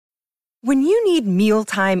When you need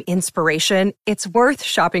mealtime inspiration, it's worth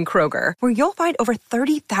shopping Kroger, where you'll find over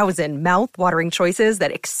 30,000 mouth-watering choices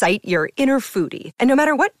that excite your inner foodie. And no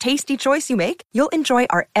matter what tasty choice you make, you'll enjoy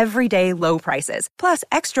our everyday low prices, plus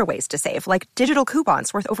extra ways to save, like digital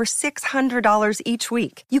coupons worth over $600 each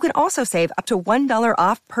week. You can also save up to $1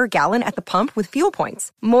 off per gallon at the pump with fuel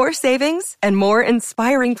points. More savings and more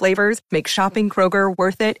inspiring flavors make shopping Kroger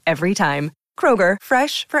worth it every time. Kroger,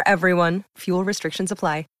 fresh for everyone. Fuel restrictions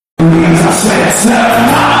apply.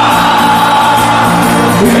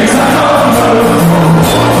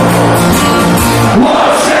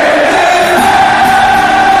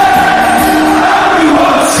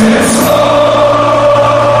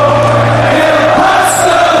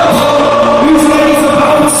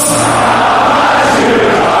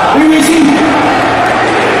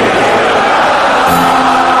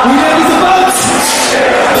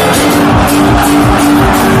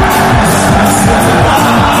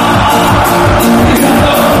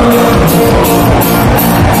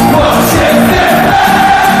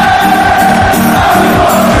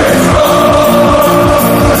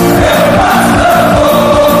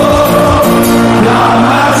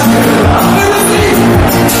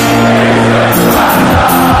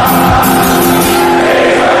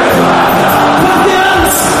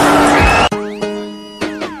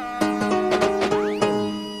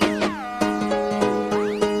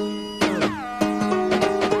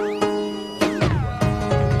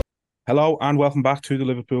 Hello and welcome back to the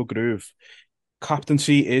Liverpool Groove.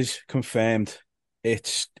 Captaincy is confirmed.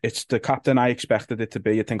 It's the captain I expected it to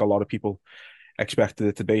be. I think a lot of people expected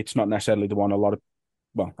it to be. It's not necessarily the one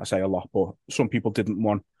I say a lot, but some people didn't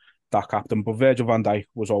want that captain. But Virgil van Dijk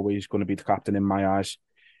was always going to be the captain in my eyes.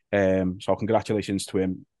 So congratulations to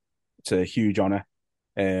him. It's a huge honour.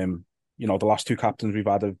 The last two captains we've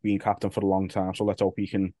had have been captain for a long time, so let's hope he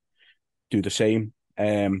can do the same.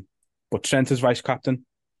 But Trent as vice captain,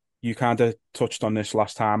 you kind of touched on this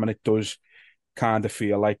last time, and it does kind of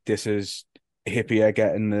feel like this is Hippier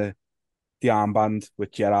getting the armband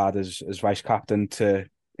with Gerrard as vice captain to,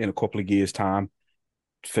 in a couple of years' time,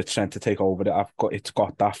 for Trent to take over it. It's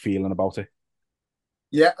got that feeling about it.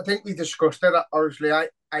 Yeah, I think we discussed it. Obviously,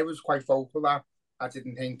 I was quite vocal that I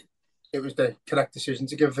didn't think it was the correct decision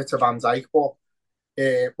to give it to Van Dijk, but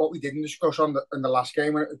what we didn't discuss in the last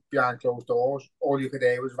game, when it was behind closed doors, all you could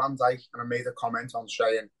hear was Van Dijk, and I made a comment on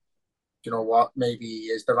saying, you know what, maybe he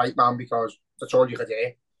is the right man, because that's all you could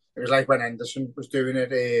hear. It was like when Henderson was doing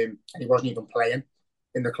it, and he wasn't even playing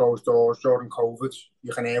in the closed doors during COVID.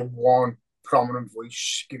 You can hear one prominent voice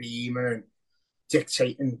screaming and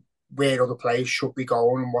dictating where other players should be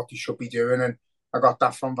going and what they should be doing. And I got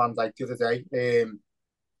that from Van Dijk the other day.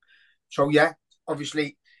 So yeah,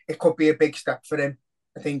 obviously it could be a big step for him.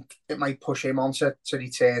 I think it might push him on to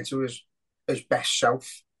return to his best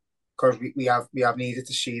self, because we have needed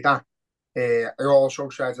to see that. I also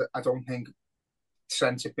said that I don't think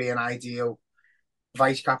Trent would be an ideal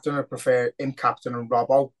vice captain. I prefer him captain and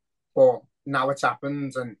Robbo. But now it's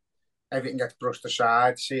happened and everything gets brushed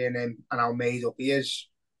aside, seeing him and how made up he is,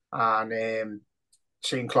 and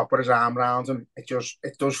seeing Klopp with his arm around him, it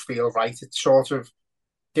does feel right. It's sort of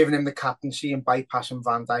giving him the captaincy and bypassing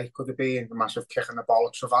Van Dijk could have been a massive kick in the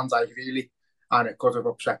bollocks for Van Dijk, really, and it could have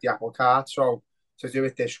upset the apple cart. So to do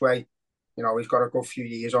it this way, he's got a good few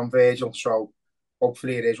years on Virgil, so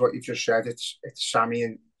hopefully it is what you've just said. It's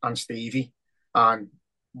Sammy and Stevie, and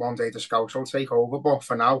one day the Scouts will take over. But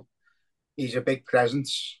for now, he's a big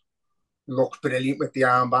presence. Looks brilliant with the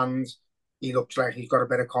armband. He looks like he's got a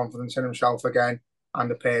bit of confidence in himself again, and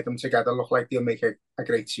the pair of them together look like they'll make a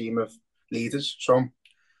great team of leaders. So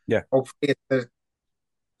yeah, hopefully it's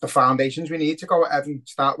the foundations we need to go ahead and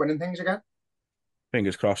start winning things again.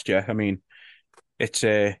 Fingers crossed, yeah. I mean,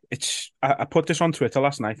 I put this on Twitter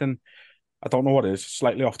last night, and I don't know what it is,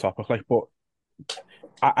 slightly off topic, but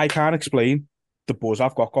I can't explain the buzz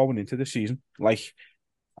I've got going into the season. Like,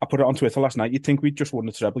 I put it on Twitter last night. You'd think we'd just won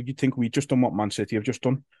the treble. You'd think we'd just done what Man City have just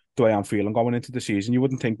done, the way I'm feeling going into the season. You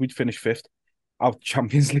wouldn't think we'd finish fifth out of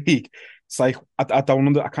Champions League. It's like, I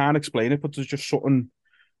can't explain it, but there's just something,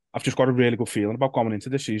 I've just got a really good feeling about going into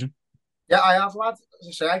this season. Yeah, I have, lad. As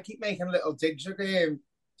I say, I keep making little digs at the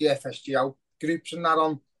FSGL groups and that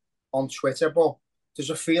on Twitter, but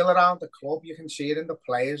there's a feel around the club. You can see it in the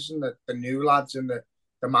players and the new lads and the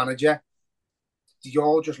manager. They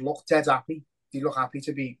all just look dead happy. They look happy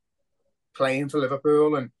to be playing for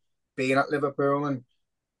Liverpool and being at Liverpool, and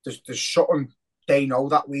there's something they know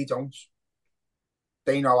that we don't.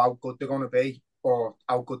 They know how good they're going to be or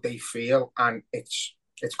how good they feel, and it's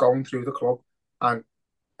going through the club. And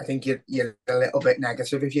I think you're a little bit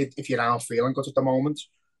negative if you aren't feeling good at the moment.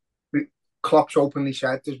 Klopp's openly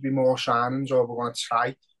said there's been more signings or we're going to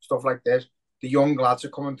try stuff like this. The young lads are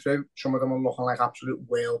coming through. Some of them are looking like absolute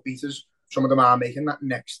world beaters. Some of them are making that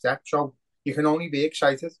next step. So you can only be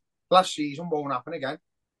excited. Last season won't happen again.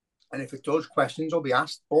 And if it does, questions will be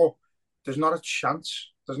asked. But there's not a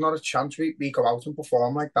chance. There's not a chance we go out and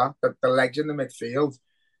perform like that. The legs in the midfield,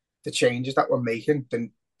 the changes that we're making,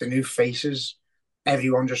 the new faces,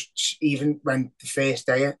 everyone just, even when the first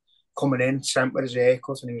day coming in, sent with his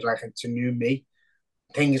haircut and he was like, it's a new me.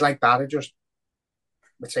 Things like that are just,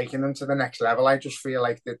 we're taking them to the next level. I just feel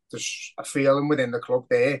like that there's a feeling within the club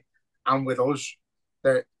there and with us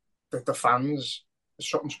that the fans,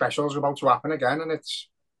 something special is about to happen again, and it's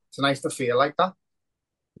nice to feel like that.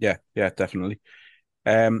 Yeah, definitely.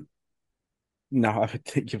 No, I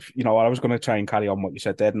think you know what, I was going to try and carry on what you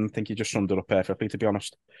said there, and I think you just summed it up perfectly, to be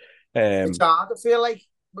honest. It's hard. I feel like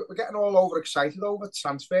we're getting all overexcited over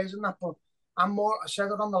transfers and that, but I said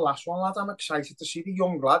it on the last one, lad, I'm excited to see the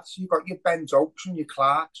young lads. You've got your Ben Dokes and your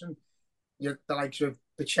Clarks and the likes of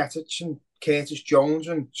Pachetic and Curtis Jones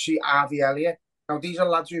and see Harvey Elliott. Now, these are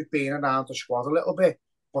lads who've been around the squad a little bit,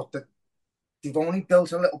 but they've only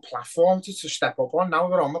built a little platform to step up on. Now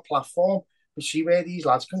they're on the platform. We see where these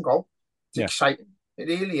lads can go. It's exciting. It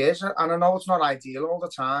really is. And I know it's not ideal all the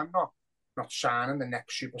time, not signing the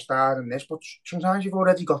next superstar and this, but sometimes you've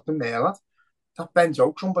already got them there, lad. That Ben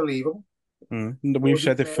Dokes unbelievable. We've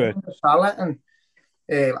said it for Salah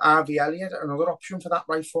and Harvey Elliott, another option for that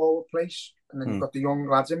right forward place. And then you've got the young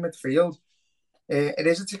lads in midfield.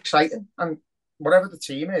 It's exciting. And whatever the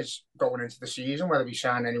team is going into the season, whether we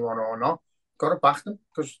sign anyone or not, got to back them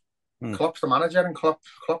because Klopp's the manager and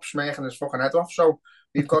Klopp's making his fucking head off. So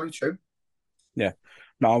we've got to too. Yeah.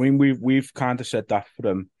 No, I mean, we've kind of said that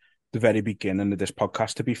from the very beginning of this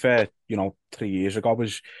podcast, to be fair. 3 years ago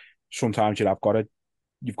was sometimes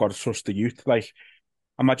you've got to trust the youth. Like,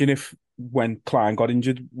 imagine if when Klein got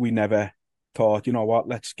injured, we never thought, you know what,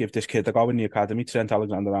 let's give this kid a go in the academy, Trent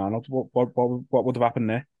Alexander-Arnold. What would have happened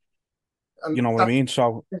there? And you know what I mean?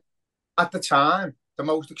 So at the time, the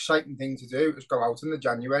most exciting thing to do was go out in the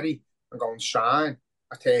January and go and sign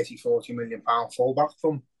a 30-40 million pound fullback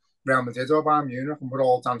from Real Madrid or Bayern Munich, and we're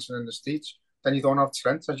all dancing in the streets. Then you don't have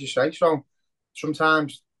Trent, as you say. So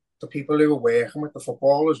sometimes the people who are working with the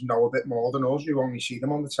footballers know a bit more than us, who only see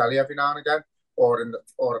them on the telly every now and again or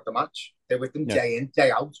at the match. They're with them day in,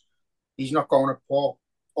 day out. He's not going to put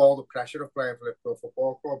all the pressure of playing for Liverpool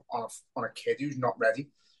Football Club on a kid who's not ready.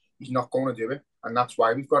 He's not going to do it, and that's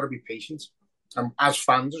why we've got to be patient. And as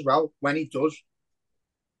fans as well, when he does,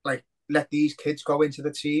 like, let these kids go into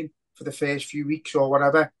the team for the first few weeks or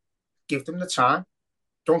whatever, give them the time.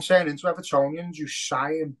 Don't turn into Evertonians who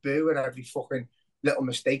sigh and boo at every fucking little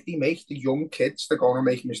mistake they make. The young kids, they're going to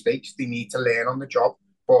make mistakes. They need to learn on the job.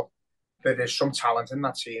 But there is some talent in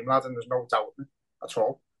that team, lad, and there's no doubt at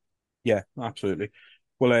all. Yeah, absolutely.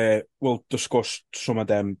 We'll discuss some of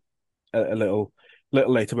them a little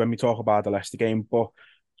later when we talk about the Leicester game. But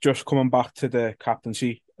just coming back to the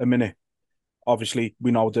captaincy a minute, obviously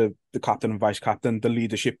we know the captain and vice captain, the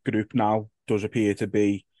leadership group now does appear to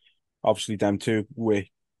be obviously them two, with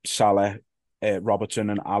Salah, Robertson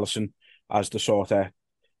and Alisson as the sort of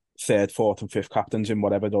third, fourth and fifth captains in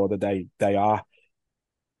whatever order they are.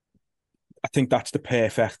 I think that's the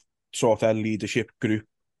perfect sort of leadership group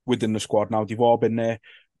within the squad now. They've all been there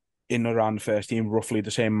in around the first team roughly the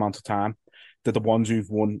same amount of time. They're the ones who've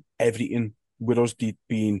won everything with us. They've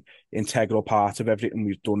been integral part of everything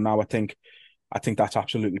we've done now. I think that's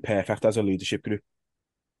absolutely perfect as a leadership group.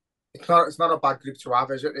 It's not a bad group to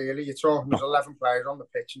have, is it, really? You're talking, there's 11 players on the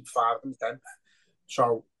pitch and 5 of them 10.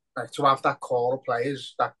 So to have that core of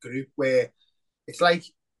players, that group, where it's like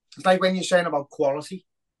when you're saying about quality,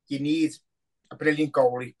 you need a brilliant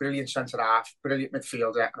goalie, brilliant centre-half, brilliant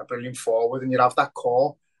midfielder and a brilliant forward, and you have that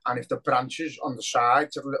core. And if the branches on the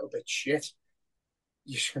sides are a little bit shit,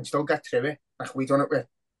 you can still get through it. Like we done it with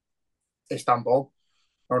Istanbul.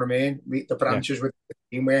 You know what I mean? The branches with the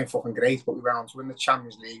team weren't fucking great, but we went on to win the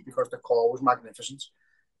Champions League because the core was magnificent.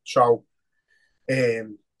 So,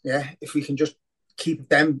 if we can just keep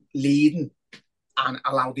them leading and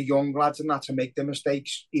allow the young lads and that to make their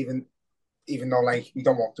mistakes, even though like we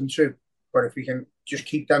don't want them to, but if we can just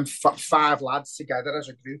keep them 5 lads together as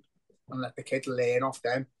a group and let the kids learn off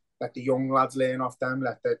them, let the young lads learn off them,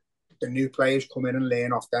 let the new players come in and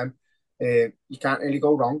learn off them, you can't really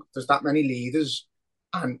go wrong. There's that many leaders.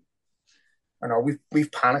 And I know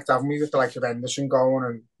we've panicked, haven't we, with the likes of Henderson going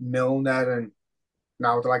and Milner and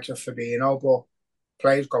now the likes of Fabinho, but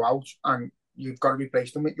players go out and you've got to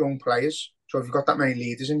replace them with young players. So if you've got that many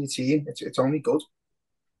leaders in your team, it's only good.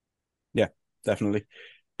 Yeah, definitely.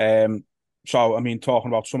 So, I mean, talking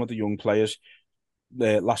about some of the young players,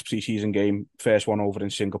 the last pre-season game, first one over in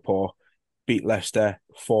Singapore, beat Leicester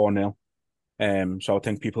 4-0. So I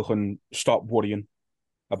think people can stop worrying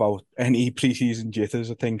about any pre-season jitters.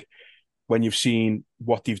 I think when you've seen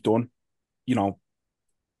what they've done, you know,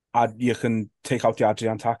 you can take out the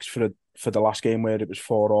Adrian tax for the last game where it was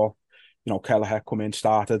 4-all. You know, Kelleher come in,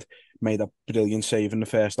 started, made a brilliant save in the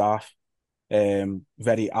first half.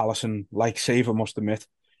 Very Alisson-like save, I must admit.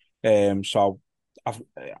 So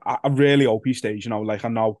I really hope he stays. You know, like I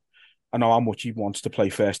know how much he wants to play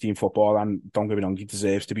first team football, and don't get me wrong, he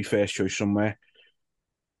deserves to be first choice somewhere.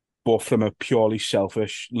 But from a purely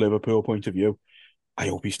selfish Liverpool point of view, I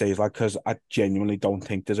hope he stays, like, because I genuinely don't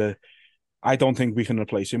think I don't think we can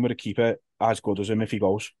replace him with a keeper as good as him if he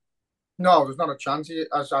goes. No, there's not a chance.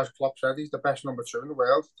 As Klopp said, he's the best number two in the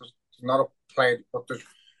world. There's not a player, but there's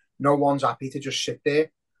no one's happy to just sit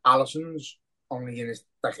there. Alisson's only in his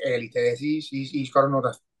like early 30s. He's got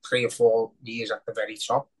another 3 or 4 years at the very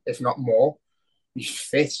top, if not more. He's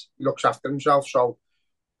fit. He looks after himself. So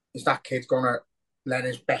is that kid gonna let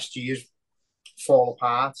his best years fall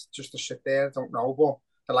apart just to sit there? I don't know. But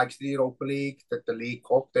the likes of the Europa League, the League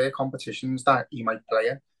Cup, they're competitions that he might play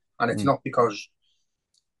in, and it's Mm. not because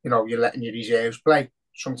you're letting your reserves play.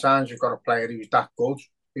 Sometimes you've got a player who's that good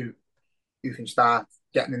who you can start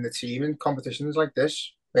getting in the team in competitions like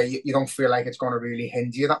this where you don't feel like it's going to really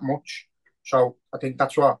hinder you that much. So I think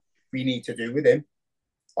that's what we need to do with him.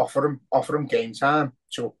 Offer him game time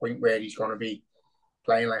to a point where he's going to be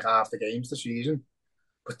playing like half the games this season.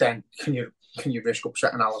 But then can you risk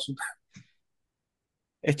upsetting Alisson?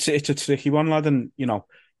 It's a tricky one, lad, and you know,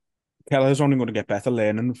 Kelleher's only going to get better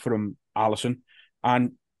learning from Alisson,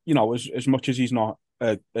 and you know, as much as he's not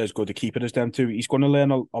as good a keeper as them two, he's going to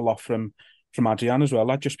learn a lot from Adrian as well.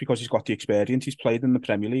 Like, just because he's got the experience, he's played in the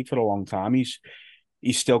Premier League for a long time. He's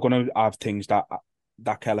still going to have things that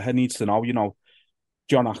Kelleher needs to know. You know,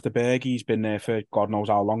 John Achterberg, he's been there for God knows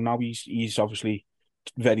how long now. He's obviously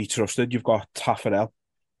very trusted. You've got Taffarel.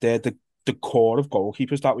 They're the core of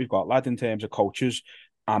goalkeepers that we've got, lad, in terms of coaches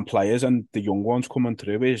and players, and the young ones coming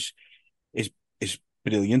through is is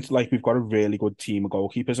brilliant. Like, we've got a really good team of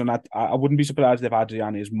goalkeepers, and I wouldn't be surprised if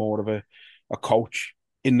Adrian is more of a coach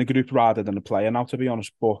in the group rather than a player now, to be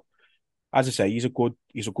honest. But as I say, he's a good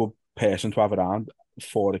person to have around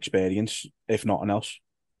for experience, if nothing else.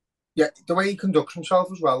 Yeah, the way he conducts himself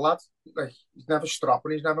as well, lad. Like he's never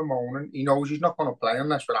stropping, he's never moaning. He knows he's not going to play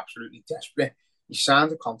unless we're absolutely desperate. He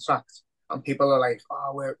signed a contract, and people are like,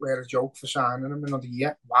 "Oh, we're a joke for signing him another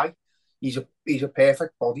year." Why? He's a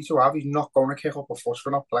perfect body to have. He's not going to kick up a fuss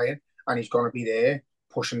for not playing, and he's going to be there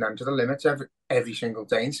pushing them to the limits every single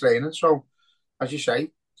day in training. So, as you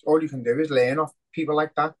say, all you can do is learn off people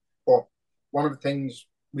like that. But one of the things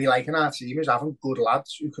we like in our team is having good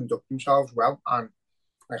lads who conduct themselves well, and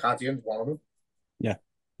like Adrian's one of them. Yeah,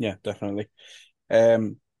 yeah, definitely.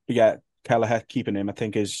 But yeah, Kelleher keeping him, I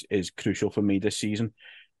think, is crucial for me this season.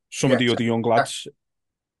 Some of Yeah, the other young lads,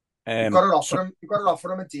 you've got to so, offer him. You've got to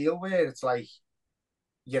offer him a deal where it's like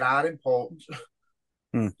you are important.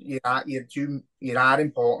 hmm, You are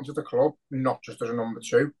important to the club, not just as a number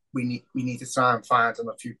two. We need to try and find him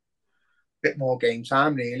a few bit more game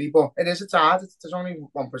time, really. But it's hard. There's only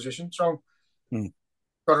one position, so hmm.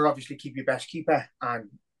 got to obviously keep your best keeper and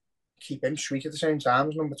keep him sweet at the same time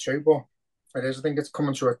as number two. But it is. I think it's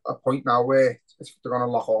coming to a point now where they're going to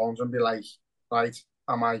lock arms and be like, right,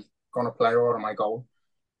 am I going to play or am I going?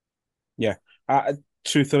 Yeah.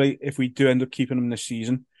 Truthfully, if we do end up keeping him this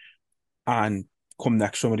season and come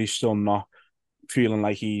next summer he's still not feeling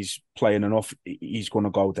like he's playing enough, he's going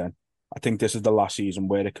to go then. I think this is the last season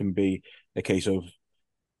where it can be a case of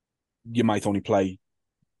you might only play,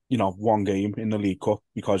 you know, one game in the League Cup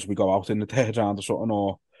because we go out in the third round or something,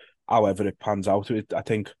 or however it pans out. I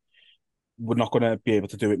think we're not going to be able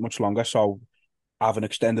to do it much longer. So having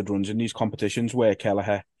extended runs in these competitions where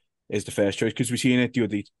Kelleher is the first choice, because we've seen it the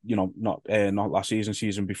other, you know, not last season,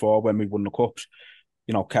 season before when we won the cups.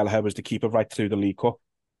 You know, Kelleher was the keeper right through the League Cup.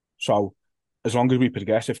 So as long as we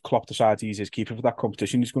progress, if Klopp decides he's his keeper for that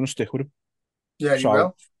competition, he's going to stick with him. Yeah, you So,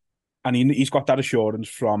 will. and he's got that assurance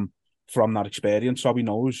from that experience, so he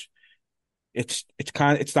knows it's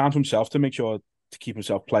down to himself to make sure to keep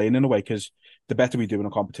himself playing in a way, because the better we do in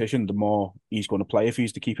a competition, the more he's going to play if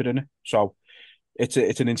he's the keeper in it. So it's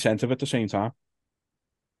an incentive at the same time.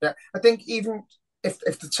 Yeah, I think even if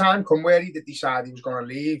the time come where he did decide he was going to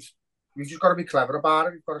leave, you've just got to be clever about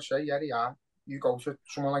it. You've got to say, yeah. You go to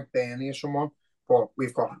someone like Burnley or someone, but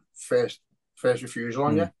we've got first refusal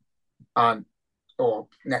on you, Mm. and or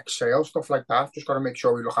next sale stuff like that. Just got to make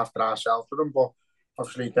sure we look after ourselves with them. But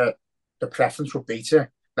obviously, the preference would be to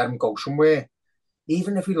let him go somewhere.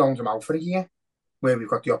 Even if we loaned him out for a year, where we've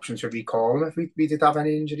got the option to recall him if we did have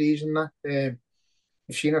any injuries and that.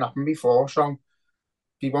 We've seen it happen before, so if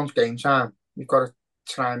he wants game time, we've got to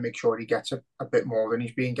try and make sure he gets a bit more than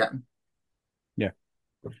he's been getting. Yeah.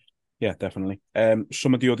 Yeah, definitely.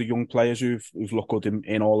 Some of the other young players who've looked good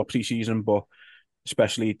in all the pre-season, but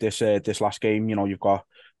especially this last game, you've got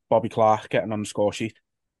Bobby Clark getting on the score sheet,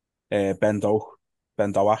 Ben Doak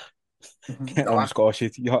getting on the score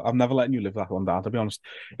sheet. I'm never letting you live that one down, to be honest.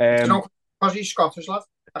 Because he's Scottish, lad.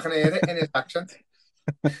 I can hear it in his accent.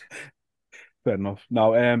 Fair enough.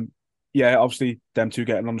 Now, yeah, obviously them two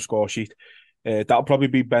getting on the score sheet. That'll probably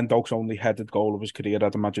be Ben Doak's only headed goal of his career,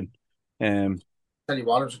 I'd imagine. Tell you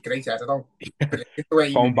what, it was a great header though. The way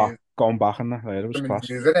he going back and that, it was class.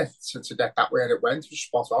 To get that where it went was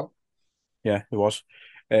spot on. Yeah, it was.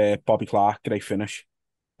 Bobby Clark, great finish.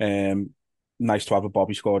 Nice to have a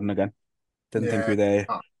Bobby scoring again. Didn't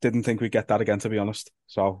think we'd get that again, to be honest.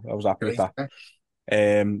 So I was happy with that.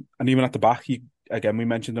 And even at the back, we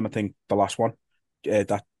mentioned him. I think the last one,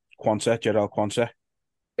 that Gerald Quansah,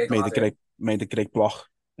 made a great block.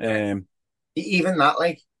 Even that,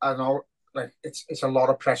 like, I know, like it's a lot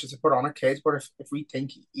of pressure to put on a kid, but if we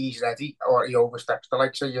think he's ready or he oversteps the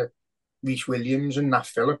likes of your Reece Williams and Nat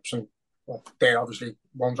Phillips, and they're obviously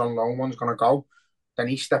one's on loan, one's gonna go, then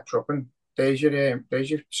he steps up and there's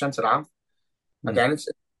your centre half. Again,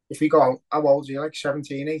 if we go out, how old is he? Like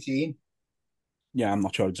 17, 18? Yeah, I'm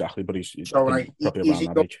not sure exactly, but he's so like probably around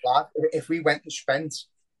that age. If we went and spent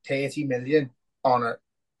 30 million on a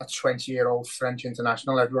 20-year-old French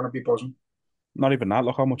international, everyone would be buzzing. Not even that.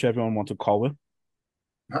 Look how much everyone wanted Colwell.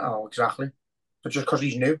 Oh, exactly. But just because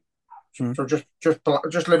he's new. So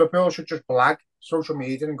just Liverpool should just blag social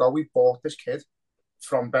media and go, we bought this kid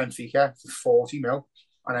from Benfica for 40 mil,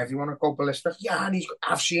 and everyone would go ballistic. Yeah, and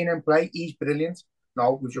I've seen him play. He's brilliant.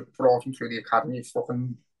 No, we just brought him through the academy,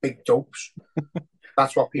 fucking big dopes.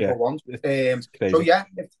 That's what people want. So yeah,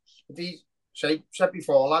 if he said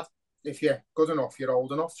before, lad, if you're good enough, you're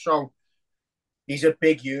old enough. So he's a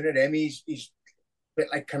big unit. He's a bit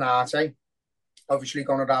like Canate. Obviously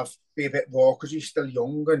going to be a bit raw because he's still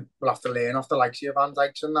young and we'll have to learn off the likes of Van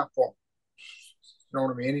Dijk's and that. But you know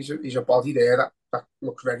what I mean? He's a body there that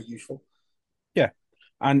looks very useful. Yeah,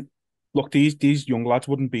 and look, these young lads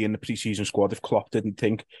wouldn't be in the pre-season squad if Klopp didn't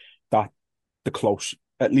think that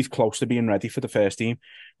at least close to being ready for the first team.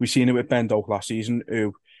 We've seen it with Ben Doak last season,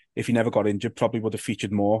 who, if he never got injured, probably would have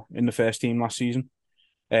featured more in the first team last season.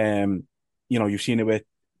 You've seen it with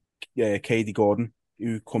Katie Gordon,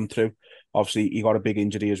 who come through. Obviously, he got a big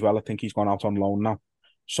injury as well. I think he's gone out on loan now.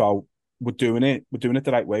 So we're doing it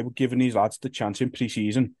the right way. We're giving these lads the chance in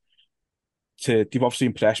pre-season. They've obviously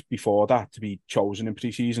impressed before that to be chosen in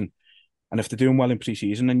pre-season. And if they're doing well in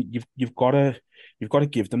pre-season, then you've got to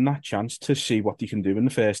give them that chance to see what they can do in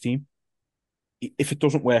the first team. If it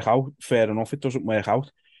doesn't work out, fair enough, it doesn't work out.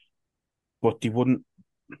 But they wouldn't,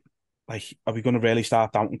 like, are we going to really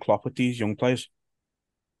start doubting Klopp with these young players?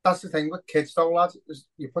 That's the thing with kids though, lad, is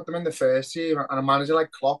you put them in the first team and a manager like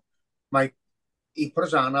Klopp, he put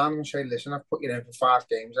his arm on and say, listen, I've put you in for 5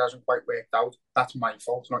 games, it hasn't quite worked out. That's my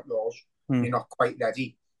fault, not yours. You're not quite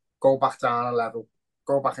ready. Go back down a level.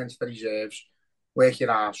 Go back into the reserves. Work your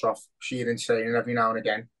arse off. See you in training every now and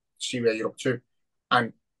again. See where you're up to.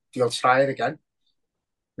 And you'll try it again.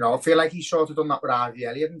 I feel like he sort of done that with Harvey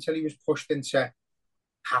Elliott until he was pushed into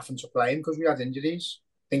having to play him because we had injuries.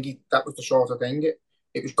 I think that was the sort of thing.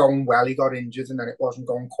 It was going well, he got injured, and then it wasn't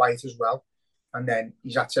going quite as well. And then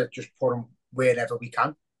he's had to just put him wherever we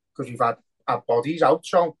can because we've had our bodies out.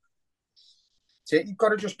 So you've got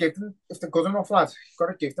to just give them, if they're good enough, lads, you've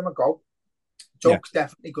got to give them a go. Joke's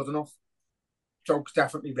definitely good enough. Joke's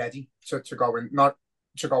definitely ready to go in, not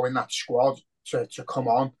to go in that squad, to come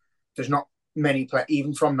on. There's not many players,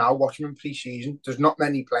 even from now, watching him pre-season, there's not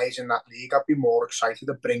many players in that league I'd be more excited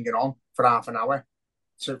of bringing on for half an hour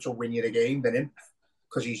to win you the game than him,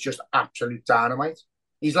 because he's just absolute dynamite.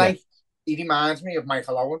 He's like, he reminds me of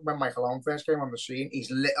Michael Owen when Michael Owen first came on the scene.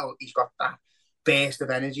 He's got that burst of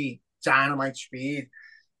energy, dynamite speed,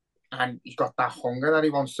 and he's got that hunger that he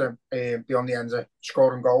wants to be on the end of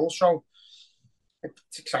scoring goals. So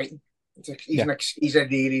it's exciting. He's a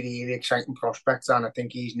really, really exciting prospect, and I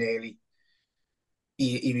think he's nearly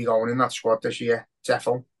he'll be going in that squad this year.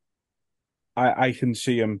 Definitely. I can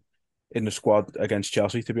see him in the squad against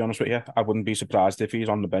Chelsea, to be honest with you. I wouldn't be surprised if he's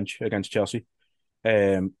on the bench against Chelsea.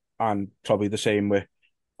 And probably the same way.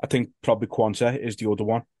 I think probably Quansah is the other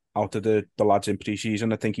one out of the lads in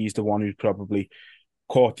pre-season. I think he's the one who's probably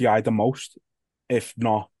caught the eye the most, if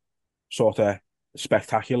not sort of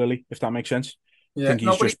spectacularly, if that makes sense. Yeah, I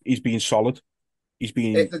think he's been solid. he's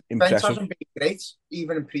been The defence impressive. hasn't been great,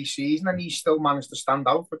 even in pre-season, and he's still managed to stand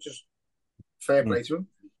out, which is fair play to him.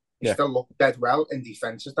 He still looked dead well in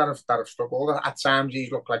defences that have struggled. At times,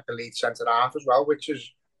 he's looked like the lead centre half as well, which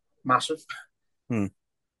is massive.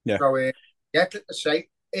 Yeah. So, to say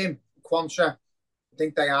him, Quansah, I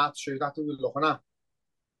think they are two that we're looking at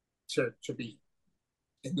to be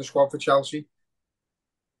in the squad for Chelsea.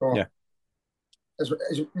 But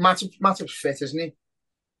Matip's fit, isn't he?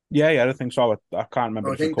 Yeah, I think so. I can't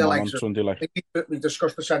remember I if he think come on Sunday. I think we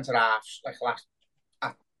discussed the centre halves last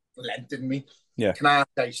at length, didn't we? Yeah.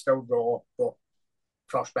 Canate still raw, but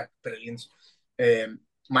prospect brilliant.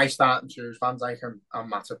 My starting two is Van Dijk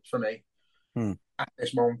and Matip for me at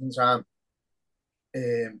this moment in time.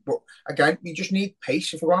 But again, we just need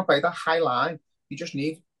pace. If we're going to play that high line, you just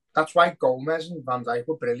need. That's why Gomez and Van Dijk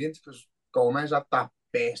were brilliant, because Gomez had that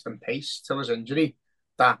burst and pace till his injury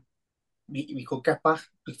that we could get back.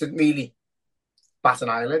 We didn't really bat an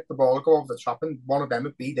eyelid. The ball would go over the top, and one of them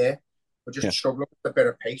would be there. We're just struggling with a bit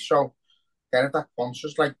of pace. So then if that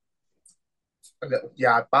Quansah's like a little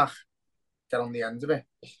yard back, get on the end of it,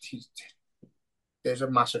 there's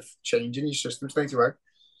a massive change in your system straight away.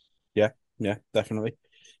 Yeah, definitely.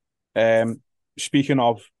 Speaking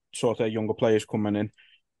of sort of younger players coming in,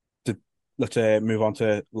 let's move on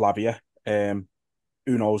to Lavia.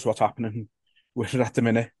 Who knows what's happening with it at the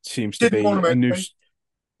minute? Seems to be a new.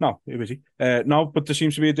 No, who is he? No, but there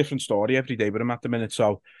seems to be a different story every day with him at the minute.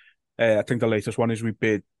 So I think the latest one is we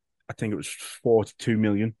bid, I think it was 42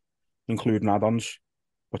 million, including add-ons.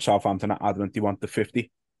 But Southampton are adamant they want the 50.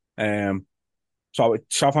 So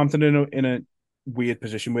Southampton in a weird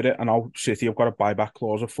position with it, and now City have got a buyback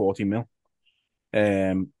clause of 40 mil.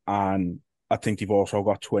 And I think they've also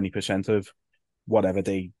got 20% of whatever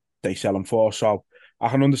they sell them for. So I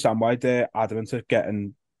can understand why they're adamant at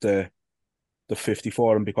getting the 50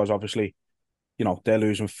 for him, because obviously, they're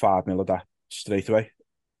losing 5 mil of that straight away.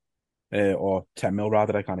 Or 10 mil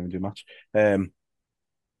rather, I can't even do much.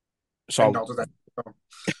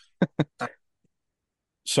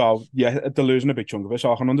 So yeah, they're losing a big chunk of it.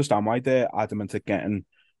 So I can understand why they're adamant at getting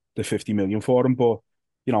the 50 million for him. But,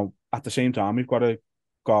 at the same time, we've got to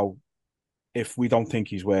go, if we don't think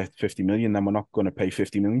he's worth 50 million, then we're not going to pay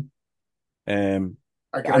 50 million. And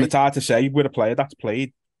it's hard to say with a player that's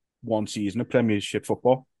played one season of Premiership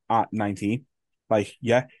football at 19. Like,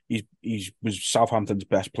 yeah, he was Southampton's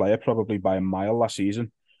best player probably by a mile last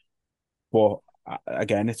season. But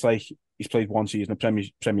again, it's like he's played one season of Premier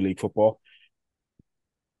League football.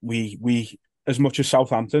 We as much as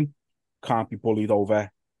Southampton can't be bullied over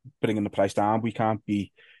bringing the price down, we can't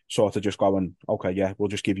be sort of just going, okay, yeah, we'll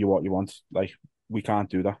just give you what you want. Like, we can't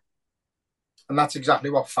do that. And that's exactly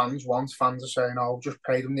what fans want. Fans are saying, "Oh, just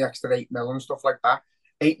pay them the extra 8 mil and stuff like that."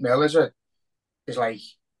 8 mil is like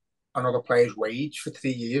another player's wage for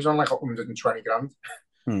 3 years on like 120 grand.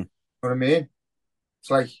 You know what I mean? It's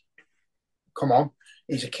like, come on,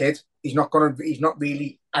 he's a kid. He's not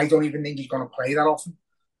really. I don't even think he's gonna play that often.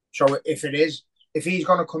 So if he's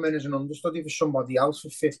going to come in as an understudy for somebody else for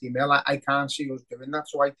 50 mil, I can't see us doing that.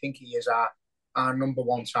 So I think he is our number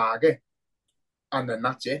one target. And then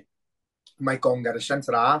that's it. We might go and get a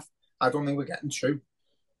centre half. I don't think we're getting two.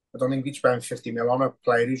 I don't think we'd spend 50 mil on a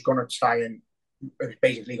player who's going to try and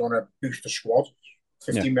basically going to boost the squad.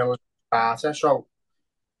 50 mil is a starter. So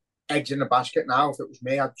eggs in the basket now. If it was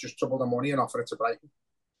me, I'd just double the money and offer it to Brighton.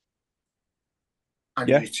 And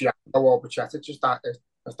use Thiago or Bacheta just that.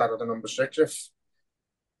 As that other number 6 if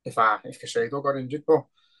Casado got injured, but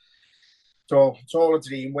so it's all a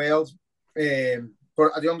dream world.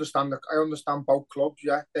 But I understand both clubs.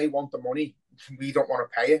 Yeah, they want the money. We don't want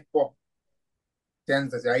to pay it. But at the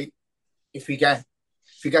end of the day, if we get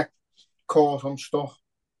caught on stuff,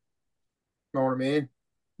 you know what I mean?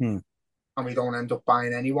 And we don't end up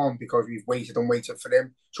buying anyone because we've waited for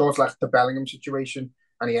him. So it's like the Bellingham situation,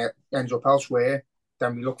 and he ends up elsewhere.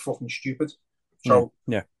 Then we look fucking stupid. So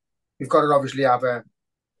we've got to obviously have a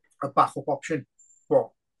backup option, but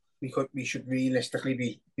we should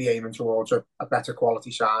realistically be aiming towards a better quality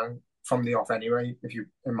sign from the off anyway.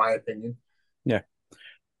 In my opinion,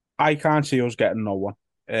 I can't see us getting no one.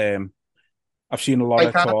 I've seen a lot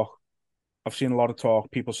of talk. I've seen a lot of talk.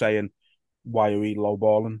 People saying, "Why are we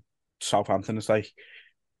lowballing Southampton?" It's like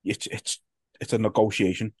it's a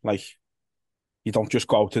negotiation. Like, you don't just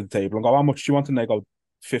go to the table and go, "How much do you want?" And they go,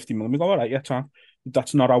 50 million. We go, all right, yeah, Tom.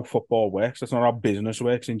 That's not how football works. That's not how business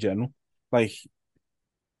works in general. Like,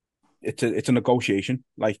 it's a negotiation.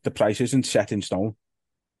 Like, the price isn't set in stone.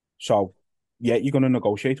 So, yeah, you're going to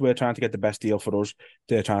negotiate. We're trying to get the best deal for us.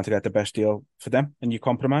 They're trying to get the best deal for them, and you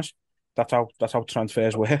compromise. That's how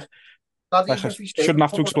transfers work. I shouldn't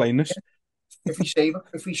have to explain this. If we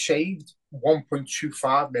saved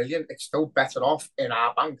 1.25 million, it's still better off in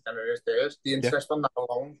our bank than it is theirs. The Yeah. interest on that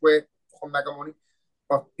alone is worth mega money.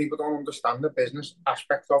 But people don't understand the business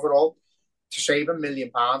aspect of it all. To save £1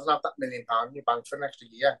 million and have that £1 million in your bank for the next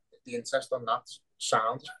year, the interest on that's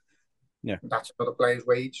sound. Yeah. That's another player's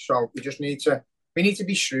wage. So we need to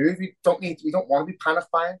be shrewd. We don't want to be panic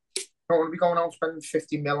buying. We don't want to be going out spending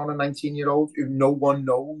 50 mil on a 19-year-old who no one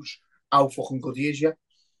knows how fucking good he is yet.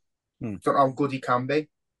 Don't know how good he can be.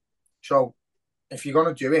 So if you're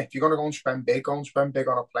going to do it, if you're going to go and spend big on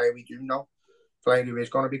a player we do know, player who is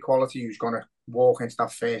going to be quality, who's going to walk into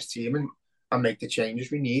that first team and make the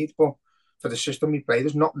changes we need. But for the system we play,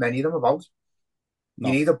 there's not many of them about. No.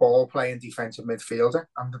 You need a ball playing defensive midfielder,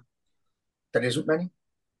 and there isn't many.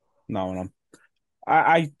 No.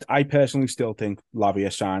 I personally still think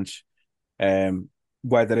Lavia signs,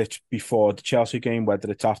 whether it's before the Chelsea game, whether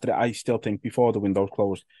it's after it, I still think before the window's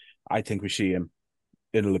closed, I think we see him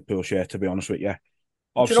in a Liverpool shirt, to be honest with you.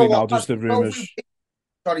 Obviously, now there's the rumours.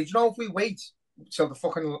 Do you know if we wait till the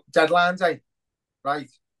fucking deadline day, right,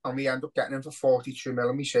 and we end up getting him for 42 mil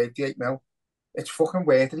and we saved the 8 mil, it's fucking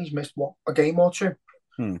weird that he's missed, a game or two.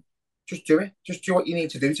 Just do it. Just do what you need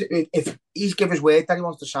to do. If he's give his word that he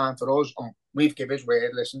wants to sign for us, and we've give his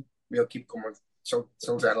word, listen, we'll keep coming till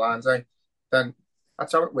deadline day, then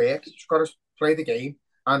that's how it works. You've got to play the game,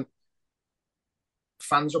 and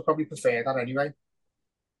fans will probably prefer that anyway.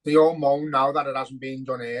 They all moan now that it hasn't been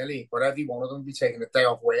done early, but every one of them will be taking a day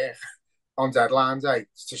off work on deadline day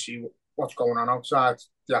to see what's going on outside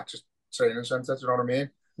the Access Training Centre, do you know what I mean?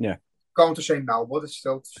 Yeah. Going to say Melwood, it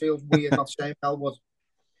still feels weird not saying Melwood.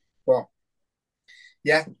 But,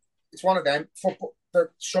 yeah, it's one of them. Football, the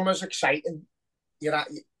summer's exciting.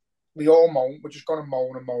 We all moan. We're just going to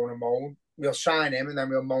moan and moan and moan. We'll sign him and then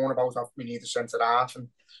we'll moan about how we need a centre-half. And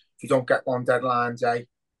if you don't get one deadline day,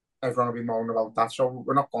 everyone will be moaning about that. So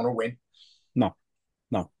we're not going to win. No.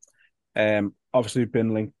 Obviously, we've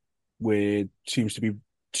been linked with, seems to be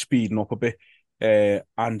speeding up a bit,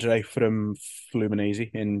 Andre from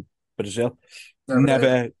Fluminense in Brazil.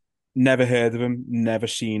 Never heard of him, never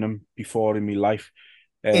seen him before in my life.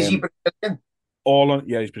 Is he Brazilian?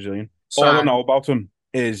 He's Brazilian. All I know about him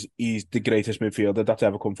is he's the greatest midfielder that's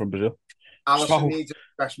ever come from Brazil. Alisson needs a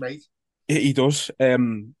best mate. He does.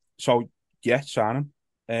 So, yeah, sign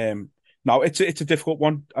him. Now, it's a difficult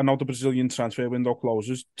one. I know the Brazilian transfer window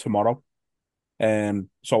closes tomorrow.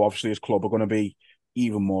 So, obviously, his club are going to be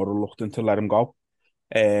even more reluctant to let him go.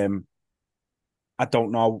 I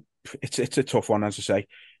don't know. It's a tough one, as I say.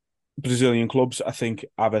 Brazilian clubs, I think,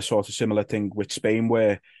 have a sort of similar thing with Spain,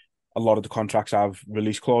 where a lot of the contracts have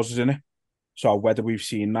release clauses in it. So whether we've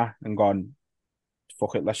seen that and gone,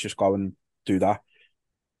 fuck it, let's just go and do that.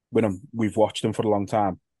 We've watched them for a long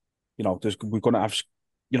time. We're going to have,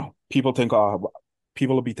 people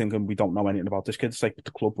will be thinking we don't know anything about this kid. It's like, but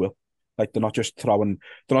the club will. Like, they're not just going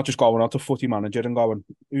out to footy manager and going,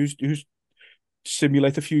 who's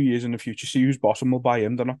simulate a few years in the future, see who's boss and we'll buy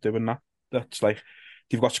him. They're not doing that. That's like,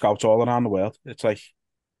 they've got scouts all around the world. It's like,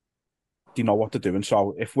 do you know what they're doing?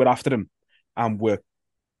 So if we're after him and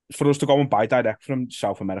for us to go and buy direct from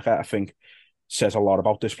South America, I think says a lot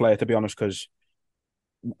about this player, to be honest, because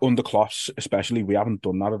under Klopp, especially, we haven't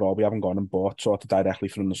done that at all. We haven't gone and bought sort of directly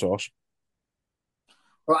from the source.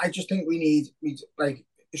 Well, I just think we need like,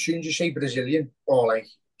 as soon as you say Brazilian or like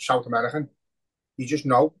South American, you just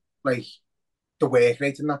know like the work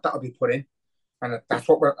rate and that'll be put in, and that's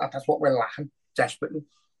what we're lacking desperately.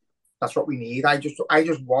 That's what we need. I just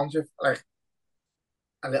want like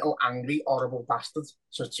a little angry, horrible bastard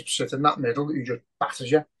to sit in that middle who just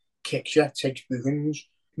batters you, kicks you, takes bookings,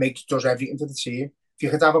 does everything to the team. If you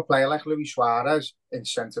could have a player like Luis Suarez in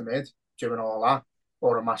centre mid doing all that,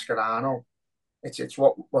 or a Mascherano, it's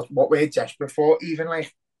what we're desperate for. Even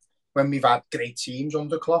like when we've had great teams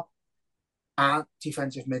under Klopp, our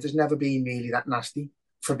defensive mid has never been really that nasty.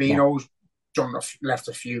 Fabinho's left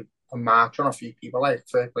a few marks on a few people, like,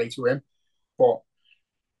 fair play to him, but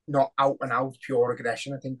not out and out pure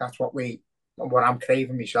aggression. I think that's what I'm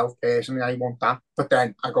craving myself personally. I want that, but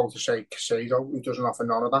then I go to say Casado, who doesn't offer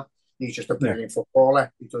none of that. He's just a brilliant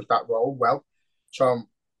footballer. He does that role well. So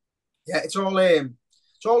yeah, it's all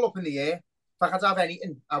up in the air. If I could have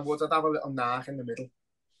anything, I'd have a little narc in the middle.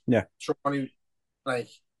 Yeah, someone who like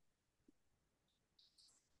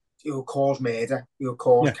who'll cause murder, who'll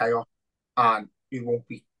cause chaos, and who won't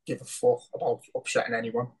give a fuck about upsetting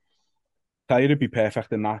anyone. Tyre would be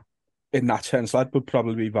perfect in that sense, lad, would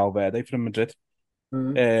probably be Valverde from Madrid.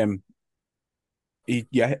 He's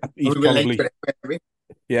probably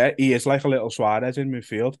he is like a little Suarez in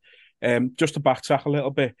midfield. Just to backtrack a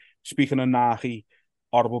little bit, speaking of Nahi,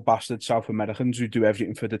 horrible bastard South Americans who do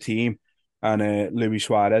everything for the team, and Luis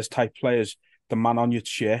Suarez type players. The man on your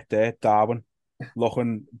shirt there, Darwin,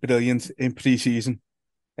 looking brilliant in pre-season.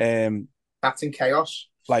 That's in chaos.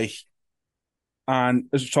 Like, and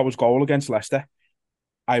so his goal against Leicester,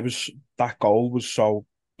 that goal was so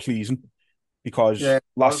pleasing because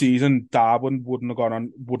last season Darwin wouldn't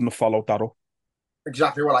have followed that up.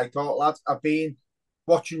 Exactly what I thought, lad. I've been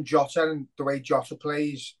watching Jota and the way Jota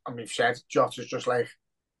plays, and we've said Jota's just like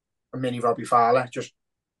a mini Robbie Fowler, just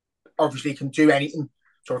obviously can do anything.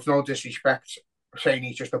 So it's no disrespect saying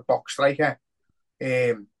he's just a box striker.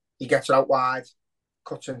 He gets it out wide,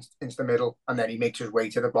 cuts into the middle, and then he makes his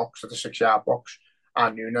way to the box, to the 6-yard box.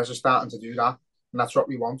 And Nunes is starting to do that. And that's what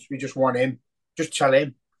we want. We just want him, just tell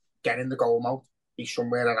him, get in the goal mode. He's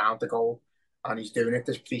somewhere around the goal. And he's doing it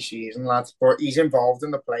this pre-season, lads. But he's involved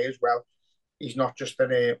in the play as well. He's not just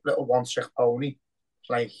a little one-trick pony.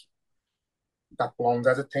 Like that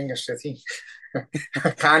blonde-headed thing of City.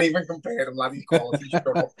 I can't even compare him, lad. He's quality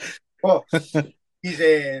struggle. But he's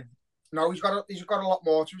got a lot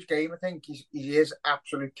more to his game. I think he is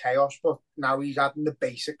absolute chaos, but now he's adding the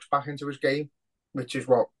basics back into his game, which is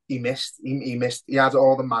what he missed. He had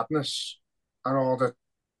all the madness and all the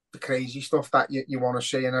crazy stuff that you want to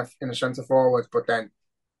see in a centre forward, but then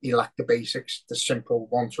he lacked the basics, the simple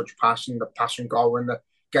one-touch passing, the pass and go, and the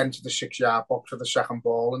getting to the 6-yard box for the second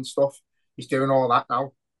ball and stuff. He's doing all that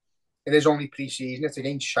now. It is only pre-season, it's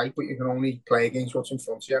against shite, but you can only play against what's in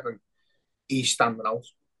front of you, and he's standing out.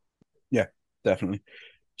 Yeah, definitely.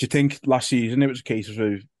 Do you think last season it was a case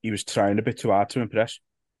of he was trying a bit too hard to impress?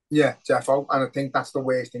 Yeah, defo, and I think that's the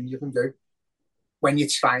worst thing you can do. When you're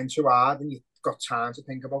trying too hard and you've got time to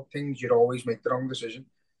think about things, you'd always make the wrong decision.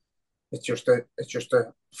 It's just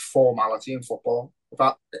a formality in football.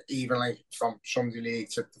 That even like from Sunday League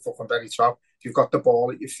to the fucking very top, if you've got the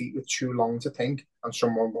ball at your feet with too long to think and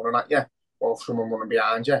someone running at you or someone running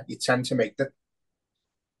behind you, you tend to make the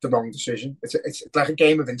wrong decision. It's like a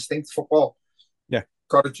game of instinct, football. Yeah.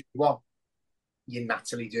 Got to do what you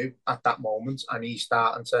naturally do at that moment, and he's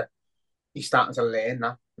starting to learn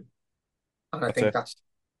that. And I think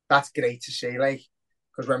that's great to see, like,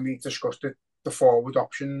 because when we discussed the forward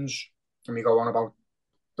options and we go on about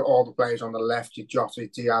all the players on the left, you Jota,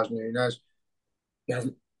 Diaz, Nunes,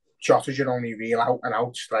 Jota's your only real out and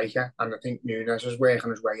out striker, and I think Nunes is working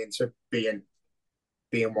his way into being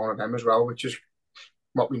one of them as well, which is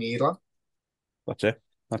what we need, lad. That's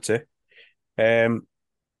it.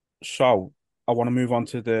 So I want to move on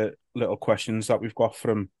to the little questions that we've got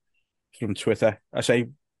from Twitter. I say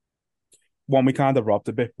one we kind of robbed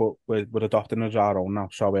a bit, but we're adopting as our own now.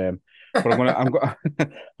 So but I'm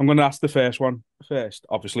gonna ask the first one first,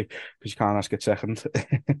 obviously, because you can't ask it second.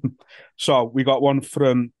 So we got one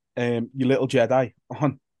from your little Jedi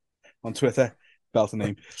on Twitter, belt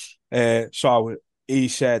name. So he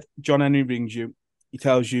said, John Henry rings you. He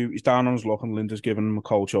tells you he's down on his luck and Linda's giving him a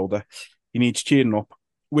cold shoulder. He needs cheering up.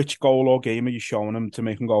 Which goal or game are you showing him to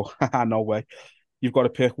make him go, no way? You've got to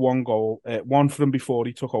pick one goal, one from before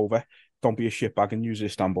he took over. Don't be a shitbag and use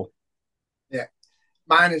Istanbul. Yeah.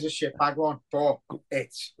 Mine is a shitbag one, but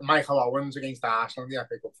it's Michael Owens against Arsenal in the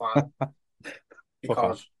FA Cup final.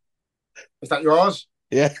 Because, is that yours?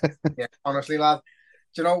 Yeah. Yeah, honestly, lad.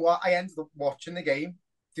 Do you know what? I ended up watching the game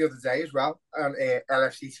the other day as well on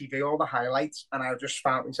LFC TV, all the highlights, and I just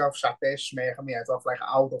found myself sat there smirking my head off like,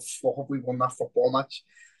 how the fuck have we won that football match?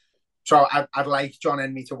 So I'd like John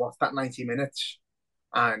Henry to watch that 90 minutes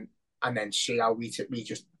and then see how we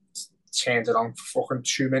just turned it on for fucking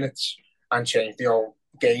 2 minutes and changed the whole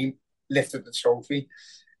game, lifted the trophy.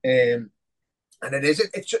 And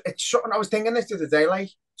it's something I was thinking this the other day, like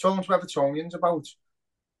talking to Evertonians about,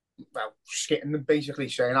 well, skitting them, basically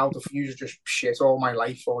saying how the fuse just shit all my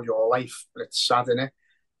life, all your life, but it's sad, innit?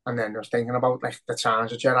 And then I was thinking about like the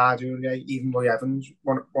times of Gerard Houllier, even Roy Evans,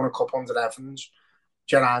 won a cup under Evans.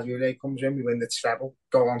 Gerard Houllier comes in, we win the treble,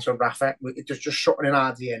 go on to Rafa. There's just something in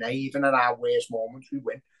our DNA, even at our worst moments, we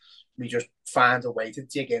win. We just find a way to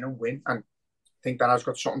dig in and win. And I think that has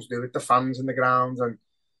got something to do with the fans in the ground and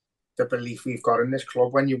the belief we've got in this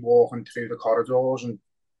club. When you're walking through the corridors and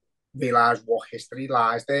realise what history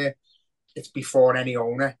lies there, it's before any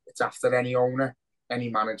owner, it's after any owner, any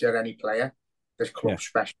manager, any player. This club's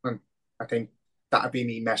special, and I think that'd be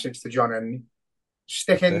my message to John Henry.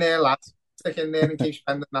 Stick in there, lads. Stick in there and keep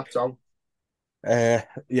spending that job.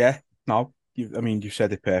 Yeah, no, you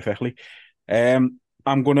said it perfectly. I'm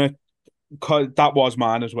gonna. That was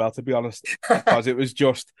mine as well, to be honest, because it was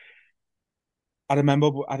just. I remember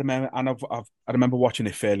watching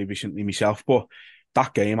it fairly recently myself, but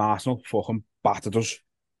that game, Arsenal fucking battered us.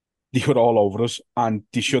 They were all over us, and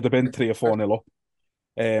they should have been 3 or 4-0 up.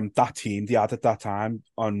 That team they had at that time,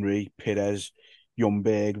 Henry, Pires,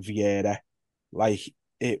 Ljungberg, Vieira, like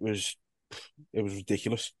it was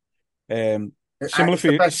ridiculous. It's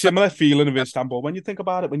the best. Similar feeling of Istanbul when you think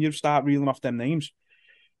about it, when you start reeling off them names.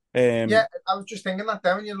 Yeah, I was just thinking that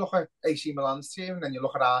then when you look at AC Milan's team and then you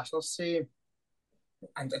look at Arsenal's team,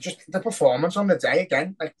 and just the performance on the day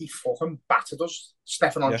again, like he fucking battered us.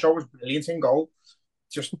 Stefan Yeah, Oncho was brilliant in goal.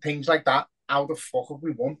 Just things like that. How the fuck have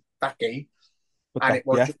we won that game? but And it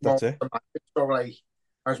was just more that's it. dramatic. So like,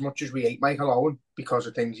 as much as we hate Michael Owen because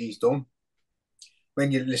of things he's done,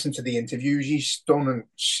 when you listen to the interviews he's done and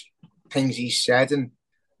things he's said, and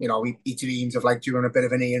you know, he dreams of like doing a bit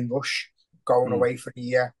of an Ian Rush, going away for the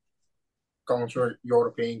year, going to a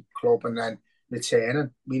European club, and then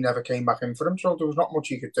returning. We never came back in for him, so there was not much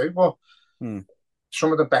he could do. But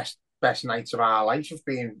some of the best nights of our life have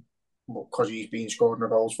been because he's been scoring the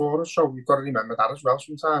goals for us. So we've got to remember that as well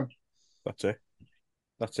sometimes. That's it.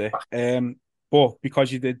 That's it. But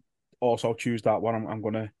because you did also choose that one, I'm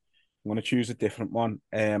gonna choose a different one.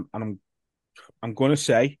 And I'm gonna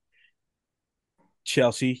say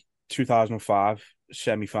Chelsea 2005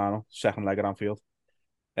 semi-final, second leg at Anfield.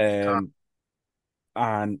 And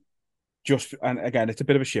again, it's a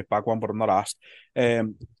bit of a shitbag one, but I'm not asked.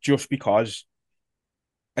 Just because,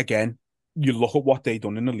 again, you look at what they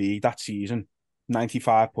done in the league that season.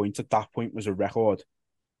 95 points at that point was a record.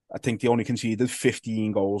 I think they only conceded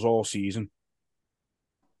 15 goals all season.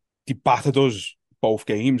 They battered us both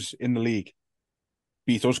games in the league.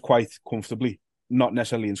 Beat us quite comfortably. Not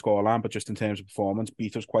necessarily in scoreline, but just in terms of performance,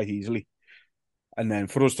 beat us quite easily. And then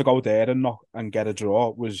for us to go there and get a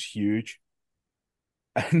draw was huge.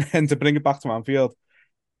 And then to bring it back to Anfield,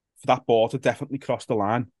 for that ball to definitely cross the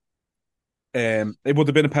line, it would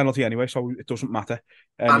have been a penalty anyway, so it doesn't matter.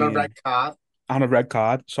 And a red card. And a red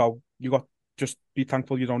card. So just be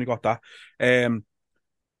thankful you'd only got that.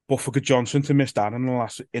 But for Johnson to miss that in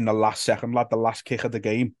the last second, lad, the last kick of the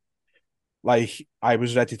game, like I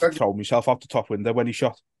was ready to throw myself out the top window when he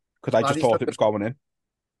shot because I just thought it was going in.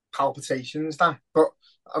 Palpitations, that. But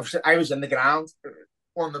I was in the ground.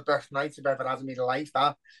 One of the best nights I've ever had in my life.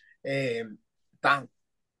 That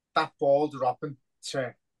ball dropping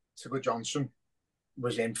to Good Johnson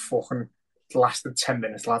was in fucking lasted 10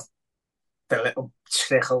 minutes, lad. The little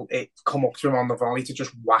trickle, it come up to him on the volley to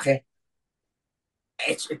just whack it.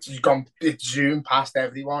 It's zoomed past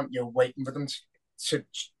everyone. You're waiting for them to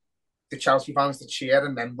the Chelsea fans to cheer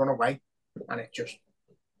and then run away, and it just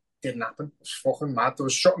didn't happen. It's fucking mad. There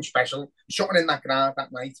was something special, something in that ground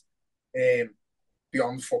that night.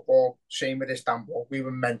 Beyond football, same with Istanbul. We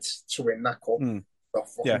were meant to win that cup.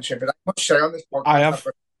 Simple. I must say on this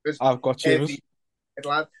podcast, I've got you.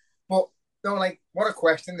 Lad. But no, like, what a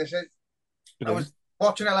question this is. I was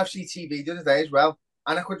watching LFC TV the other day as well,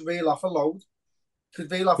 and I could reel off a load.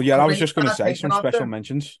 I was just going to say some special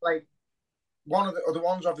mentions. Like, one of the other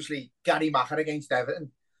ones, obviously, Gary Macher against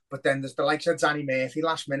Everton, but then there's the likes of Danny Murphy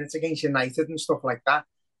last minute against United and stuff like that.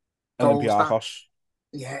 Olympiacos.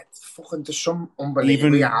 Yeah, fucking there's some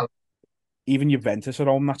unbelievable. Even Juventus at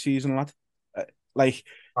home that season, lad. The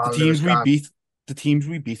teams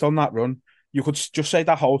we beat on that run, you could just say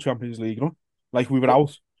that whole Champions League run. Like we were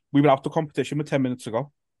out the competition with 10 minutes to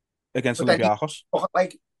go against Olympiacos.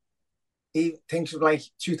 He thinks of like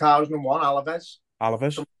 2001 Alaves.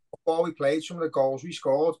 Before we played, some of the goals we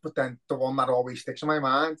scored, but then the one that always sticks in my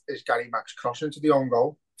mind is Gary Max crossing to the own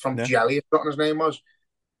goal from Jelly, I forgot his name was.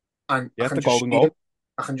 And the golden goal.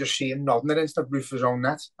 I can just see him nodding it into the roof of his own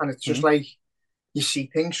net. And it's just like, you see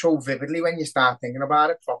things so vividly when you start thinking about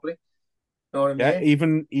it properly. You know what I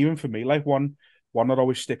mean? Even for me, like one that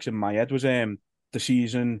always sticks in my head was the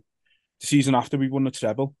season after we won the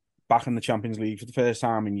treble, back in the Champions League for the first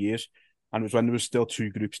time in years. And it was when there was still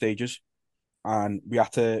 2 group stages. And we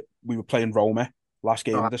were playing Roma last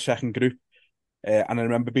game of the second group. And I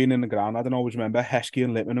remember being in the ground. I don't always remember Heskey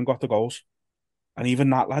and Littman and got the goals. And even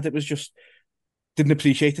that, lad, it was just, didn't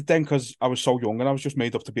appreciate it then because I was so young and I was just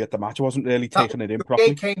made up to be at the match. I wasn't really taking it in properly.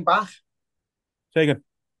 He came back. Say again.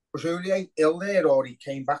 Was Uli ill there or he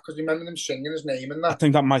came back? Because I remember them singing his name and that. I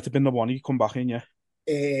think that might have been the one he come back in, yeah.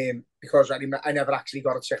 Because I never actually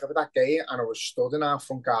got a ticket for that game and I was stood in our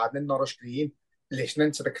front garden in Norris Green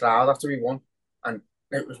listening to the crowd after we won. And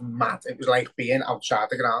it was mad. It was like being outside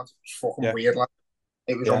the ground. It was fucking weird.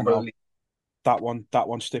 It was unbelievable. No, that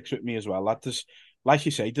one sticks with me as well. There's, like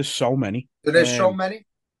you say, there's so many. There's so many.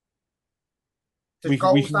 We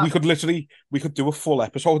could do a full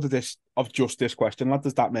episode of just this question.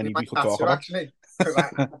 There's that many we could talk about. Actually, because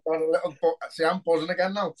I've got a little. See, I'm buzzing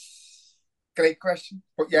again now. Great question,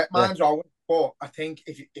 but yeah, mine's Owen. But I think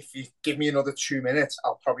if you give me another 2 minutes,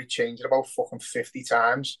 I'll probably change it about fucking 50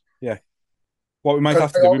 times. Yeah. What we might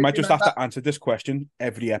Because have to I do, we always might just have remember, to answer this question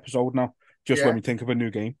every episode now, just when yeah, we think of a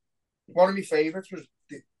new game. one of my favourites was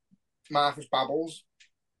Marcus Babbles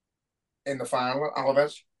in the final at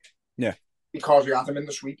Alves. Yeah. Because we had him in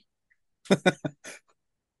the suite.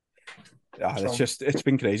 Yeah, it's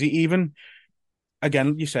been crazy. Even,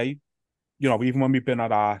 again, you say, even when we've been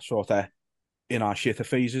at our sort of, in our shitter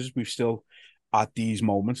phases, we've still had these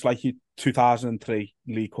moments, like your 2003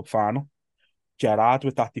 League Cup final. Gerrard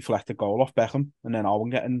with that deflected goal off Beckham, and then Owen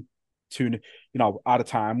getting two, at a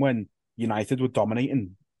time when United were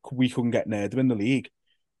dominating, we couldn't get near them in the league.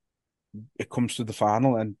 It comes to the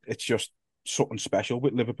final, and it's just something special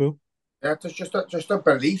with Liverpool. Yeah, there's just a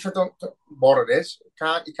belief. I don't what it is.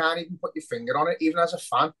 You can't even put your finger on it. Even as a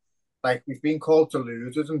fan, like we've been called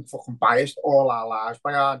deluded and fucking biased all our lives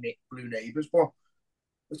by our blue neighbours, but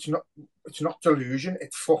it's not delusion.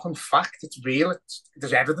 It's fucking fact. It's real.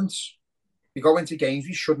 There's evidence. We go into games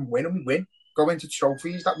we shouldn't win and we win. Go into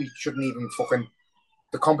trophies that we shouldn't even fucking.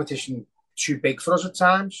 The competition too big for us at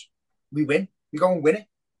times. We win. We go and win it.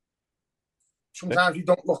 Sometimes we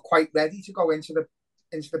don't look quite ready to go into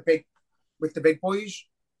the big with the big boys,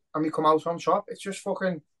 and we come out on top. It's just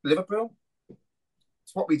fucking Liverpool.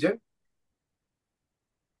 It's what we do.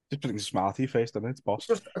 Just brings a smile to your face, doesn't it? It's boss.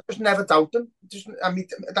 I just never doubt them.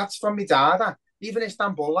 That's from my dad. Even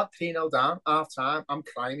Istanbul at 3-0 down, half time, I'm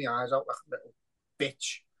crying my eyes out like a little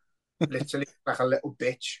bitch. Literally like a little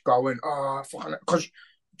bitch going, oh, fucking, because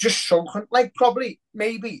just sulking. Like, probably,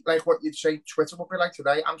 maybe, like what you'd say, Twitter would be like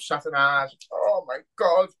today. I'm sat in eyes. Oh my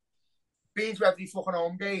God. Been to every fucking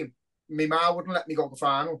home game. My ma wouldn't let me go to the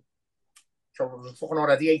final. So I was fucking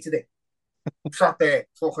already hated it. Sat there,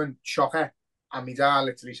 fucking shocker. And my dad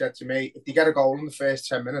literally said to me, if you get a goal in the first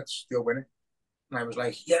 10 minutes, you'll win it. And I was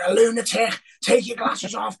like, you're a lunatic. Take your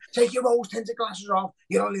glasses off. Take your rose-tinted glasses off.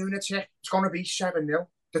 You're a lunatic. It's going to be 7-0.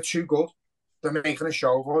 They're too good. They're making a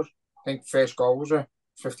show of us. I think first goal was a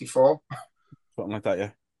 54. Something like that, yeah.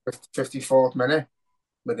 54th minute.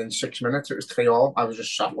 Within 6 minutes, it was 3-all. I was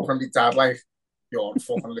just sat looking at my dad like, you're a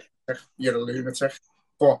fucking lunatic. You're a lunatic.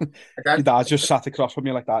 But again, your dad just sat across from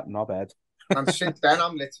you like that, not bad. And since then,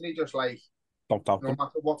 I'm literally just like, don't doubt no them.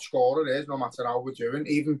 matter what score it is, no matter how we're doing,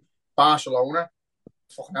 even Barcelona,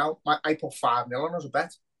 fucking hell, I put 5-0 on as a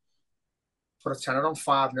bet. Put a tenner on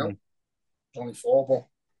 5-0. It's only 4,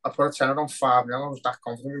 but I put a tenner on 5-0. I was that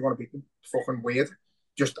confident we were going to beat them. Fucking weird.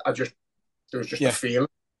 There was just a feeling.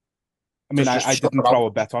 I mean, I didn't throw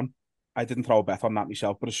a bet on. I didn't throw a bet on that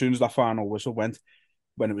myself, but as soon as that final whistle went,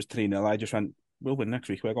 when it was 3-0, I just went, we'll win next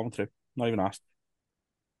week. We're going through. Not even asked.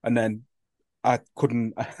 And then I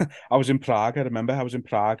couldn't. I was in Prague. I remember I was in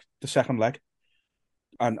Prague the second leg,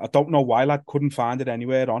 and I don't know why, lad, couldn't find it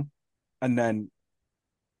anywhere on, and then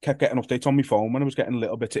kept getting updates on my phone when I was getting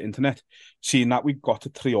little bits of internet, seeing that we got to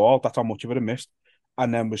 3-all. That's how much of it I missed,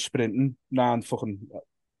 and then was sprinting round fucking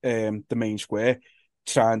the main square,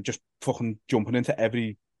 trying just fucking jumping into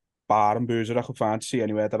every bar and boozer I could find to see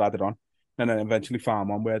anywhere that I had it on, and then eventually found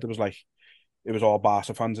one where there was like it was all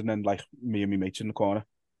Barca fans, and then like me and my mates in the corner.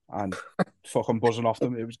 And fucking buzzing off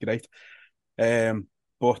them. It was great.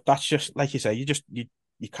 But that's just like you say,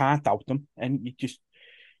 you can't doubt them, and you just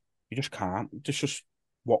can't. It's just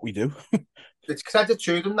what we do. It's credit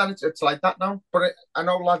to them that it's like that now. But I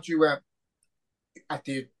know, lads, you were at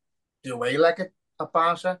the away leg at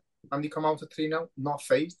Barca, and they come out at 3-0, not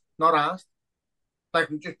phased, not asked. Like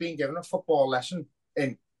we've just been given a football lesson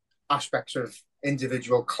in aspects of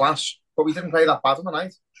individual class, but we didn't play that bad on the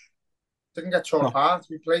night. Didn't get torn apart.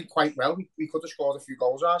 We played quite well. We could have scored a few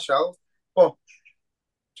goals ourselves. But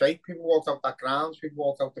people walked out that ground, people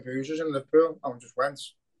walked out the boozers in Liverpool, and just went,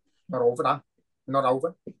 not over that. Not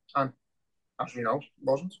over. And as we know, it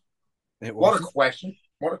wasn't. What a question.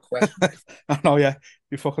 What a question. I know, yeah.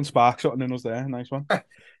 You fucking sparked something in us there. Nice one.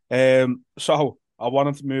 So I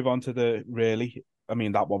wanted to move on to that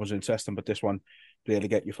one was interesting, but this one really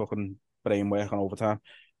get your fucking brain working overtime.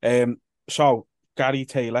 So Gary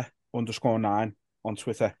Taylor _9 on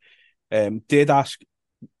Twitter did ask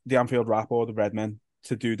the Anfield Rap or the Redmen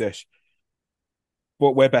to do this,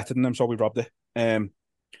 but we're better than them, so we robbed it.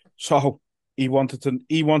 So he wanted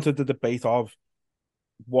the debate of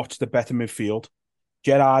what's the better midfield,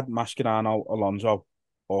 Gerrard, Mascherano, Alonso,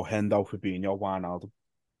 or Hendo, Fabinho, Wijnaldum.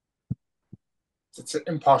 It's an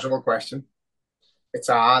impossible question. It's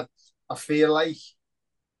hard. I feel like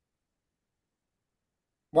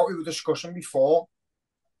what we were discussing before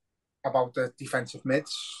about the defensive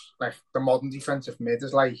mids, like the modern defensive mid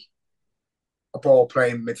is like a ball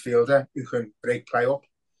playing midfielder who can break play up.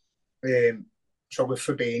 So with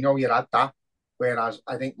Fabinho, you had that. Whereas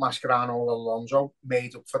I think Mascherano and Alonso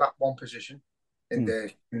made up for that one position in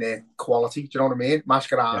Mm. their quality. Do you know what I mean? Yeah.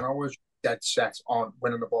 Mascherano was dead set on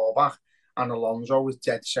winning the ball back, and Alonso was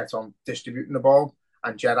dead set on distributing the ball,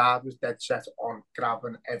 and Gerrard was dead set on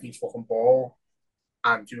grabbing every fucking ball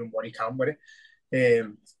and doing what he can with it.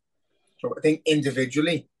 So I think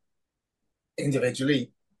individually,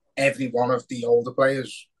 every one of the older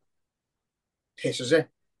players pisses it.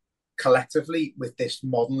 Collectively, with this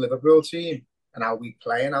modern Liverpool team and how we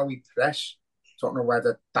play and how we press, don't know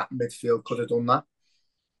whether that midfield could have done that.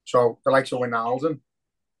 So the likes of Wijnaldum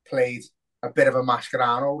played a bit of a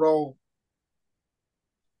Mascherano role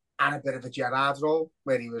and a bit of a Gerrard role,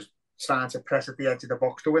 where he was trying to press at the edge of the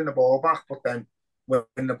box to win the ball back, but then win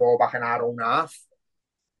the ball back in our own half.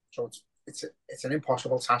 So it's an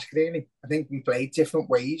impossible task, really. I think we played different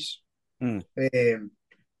ways. Mm.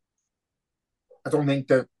 I don't think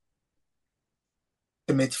that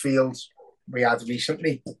the midfield we had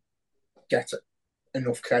recently get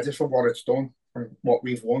enough credit for what it's done and what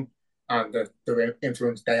we've won and the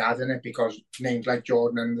influence they had in it, because names like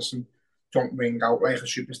Jordan Henderson don't ring out like a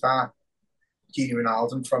superstar. Gini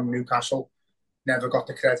Wijnaldum from Newcastle never got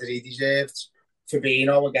the credit he deserved.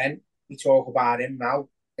 Fabinho, again, we talk about him now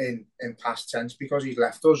in past tense because he's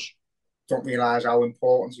left us. Don't realise how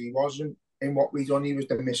important he was in what we done. He was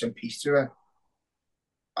the missing piece to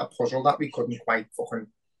a puzzle that we couldn't quite fucking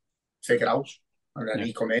figure out. And then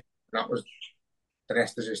he come in, and that was the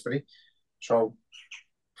rest is history. So,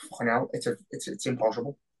 fucking hell, it's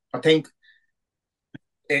impossible. I think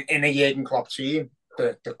in a Jurgen Klopp team,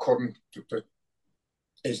 the current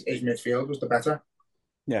his midfield was the better.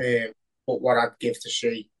 Yeah. But what I'd give to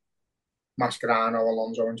see Mascherano,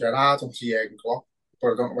 Alonso, and Gerrard into Jurgen Klopp,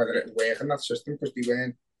 but I don't know whether it would work in that system because they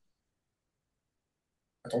weren't.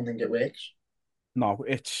 I don't think it works. No,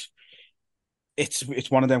 it's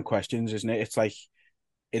one of them questions, isn't it? It's like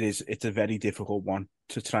it's a very difficult one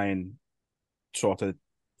to try and sort of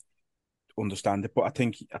understand it. But I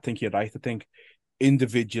think you're right. I think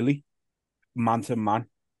individually, man to man,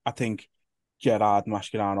 I think Gerrard,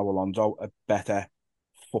 Mascherano, Alonso are better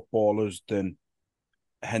footballers than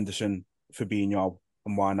Henderson, Fabinho,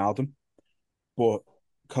 and Wijnaldum. But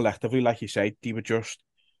collectively, like you say, they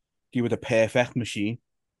were the perfect machine.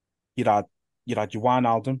 You had your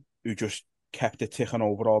Wijnaldum, who just kept it ticking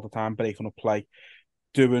over all the time, breaking up play,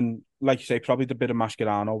 doing, like you say, probably the bit of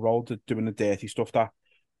Mascherano role, doing the dirty stuff that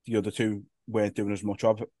the other two weren't doing as much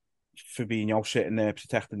of. Fabinho sitting there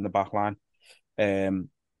protecting the back line,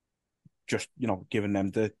 just giving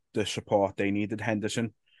them the support they needed.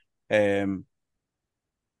 Henderson, see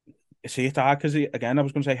it hard because again, I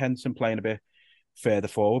was going to say Henderson playing a bit further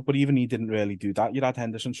forward, but even he didn't really do that. You had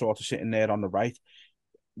Henderson sort of sitting there on the right,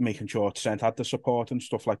 making sure Trent had the support and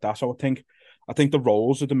stuff like that. So I think the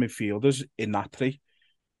roles of the midfielders in that three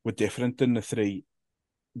were different than the three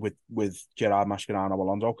with Gerrard, Mascherano,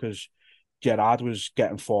 Alonso, because Gerrard was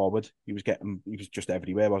getting forward. He was just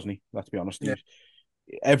everywhere, wasn't he? Let's be honest. Yeah.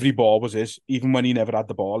 Every ball was his. Even when he never had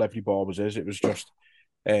the ball, every ball was his. It was just,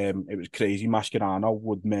 it was crazy. Mascherano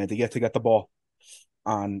would murder you to get the ball,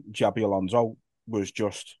 and Xabi Alonso was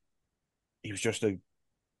just a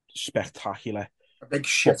spectacular A big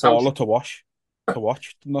shit footballer house. to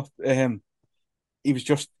watch. Not he was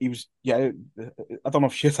yeah. I don't know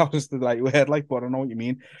if shit house is the right word, like, but I know what you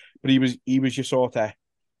mean. But he was your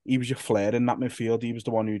flair in that midfield. He was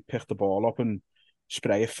the one who'd pick the ball up and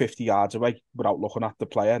spray it 50 yards away without looking at the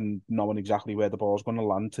player and knowing exactly where the ball's going to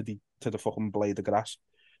land to the fucking blade of grass.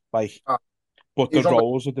 Like, but the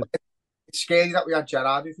roles of the. It's scary that we had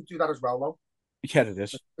Gerrard who could do that as well, though. Yeah, it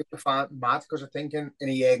is. It's mad because I think in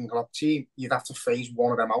a Jurgen Klopp team, you'd have to phase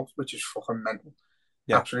one of them out, which is fucking mental.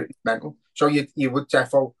 Yeah. Absolutely mental. So you would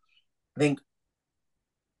defo. I think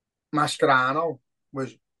Mascherano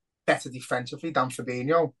was better defensively than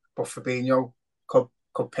Fabinho, but Fabinho could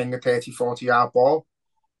ping a 30, 40-yard ball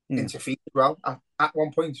into feet as well. At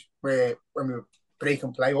one point, when we were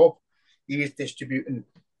breaking play up, he was distributing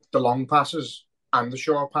the long passes and the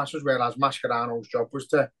short passes, whereas Mascherano's job was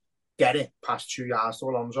to get it past 2 yards to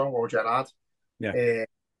Alonso or Gerrard. Yeah.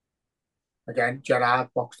 Again, Gerrard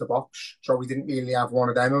box to box, so we didn't really have one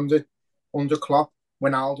of them under Klopp.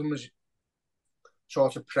 When Alden was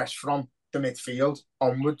sort of pressed from the midfield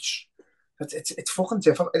onwards, it's fucking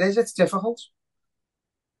difficult. It's difficult.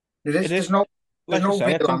 It is. There's no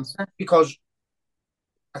real answer because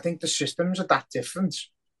I think the systems are that different.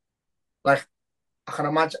 Like, I can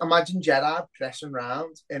imagine Gerrard pressing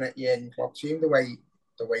round in a Jurgen Klopp team the way he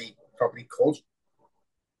probably could.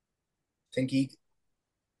 I think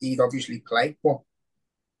he'd obviously play, but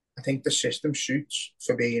I think the system suits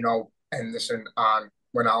Fabinho, Henderson, and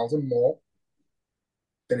Wijnaldum more.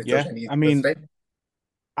 than it does Yeah, any I other mean, thing.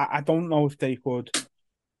 I don't know if they could,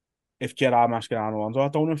 if Gerrard, Mascherano, Alonso, I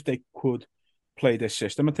don't know if they could play this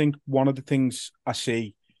system. I think one of the things I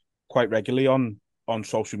see quite regularly on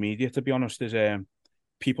social media, to be honest, is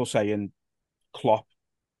people saying Klopp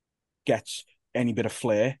gets any bit of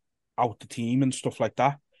flair out the team and stuff like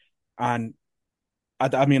that. And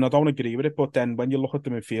I mean, I don't agree with it, but then when you look at the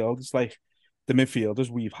midfield, it's like the midfielders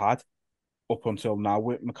we've had up until now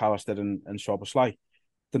with McAllister and Szoboszlai,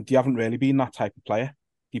 they haven't really been that type of player.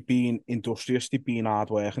 They've been industrious, they've been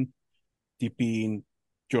hard-working, they've been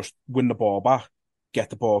just win the ball back, get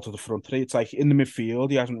the ball to the front three. It's like in the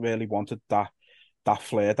midfield, he hasn't really wanted that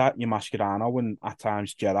flair that your Mascherano and at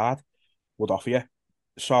times Gerrard would offer you.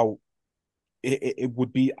 So it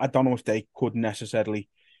would be, I don't know if they could necessarily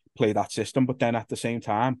play that system, but then at the same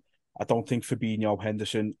time, I don't think Fabinho,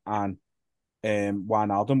 Henderson, and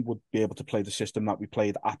Wijnaldum would be able to play the system that we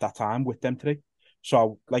played at that time with them three.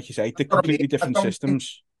 So, like you say, they're But I mean, completely different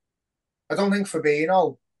systems. I don't think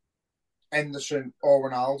Fabinho, Henderson, or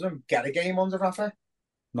Wijnaldum get a game under Rafa.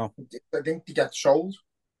 No. I think they get sold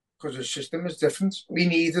because the system is different. We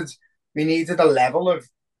needed a level of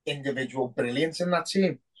individual brilliance in that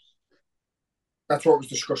team. That's what I was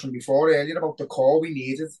discussing before earlier about the core. We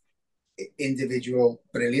needed individual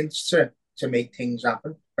brilliance to make things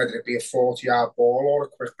happen, whether it be a 40-yard ball or a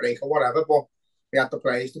quick break or whatever. But we had the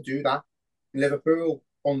players to do that. Liverpool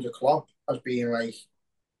under Klopp has been like,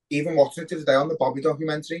 even watching it today on the Bobby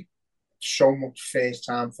documentary, so much first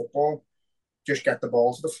time football. Just get the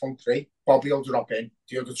ball to the front three. Bobby will drop in.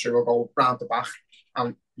 The other two will go round the back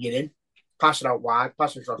and you're in. Pass it out wide,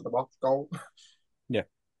 pass it across the box, goal. Yeah.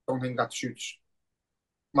 Don't think that suits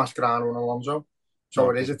Mascherano and Alonso. So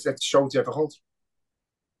No, it is. It's so difficult.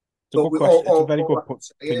 it's a good question. It's a very good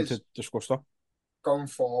thing to discuss, though. Going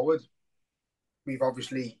forward, we've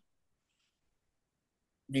obviously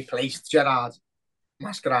replaced Gerrard,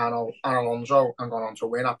 Mascherano, and Alonso and gone on to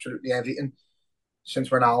win absolutely everything. Since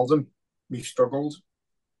Wijnaldum, we've struggled.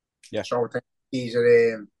 Yeah. So I think these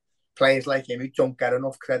are players like him who don't get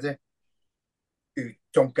enough credit, who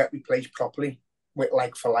don't get replaced properly with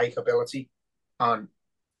like for like ability. And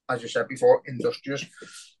as you said before, industrious.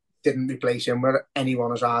 Didn't replace him with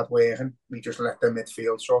anyone as hard working. We just let the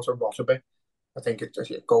midfield sort of rot a bit. I think it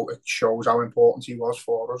shows how important he was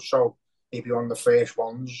for us. So he'd be one of the first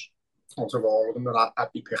ones out of all of them that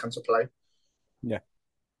I'd be picking to play. Yeah,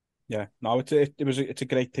 yeah. No, it's a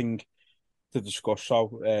great thing to discuss.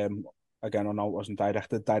 So again, I know it wasn't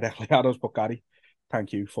directed directly at us, but Gary,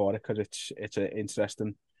 thank you for it because it's an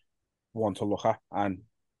interesting one to look at, and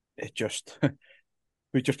it just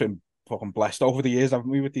we've just been fucking blessed over the years, haven't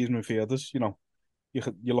we, with these midfielders? You know, you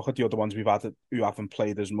look at the other ones we've had who haven't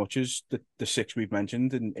played as much as the six we've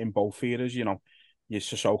mentioned in both eras. You know, your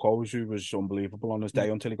Sissoko's, who was unbelievable on his day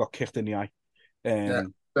until he got kicked in the eye. Yeah.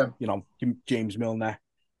 You know, James Milner,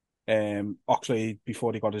 Oxlade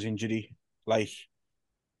before he got his injury. Like,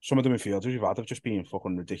 some of the midfielders we've had have just been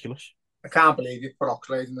fucking ridiculous. I can't believe you put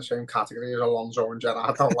Oxlade in the same category as Alonso and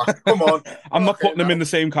Gerrard. Come on. I'm not putting them in the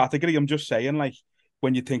same category. I'm just saying, like,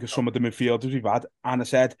 when you think of some of the midfielders we've had, and I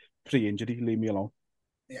said pre-injury, leave me alone.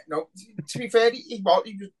 Yeah, no. To be fair, he's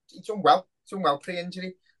done well. He's done well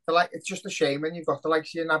pre-injury. It's just a shame when you've got the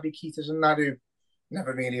likes of Naby Keita and that who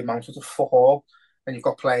never really amounted to fuck all, and you've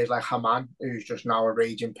got players like Haman, who's just now a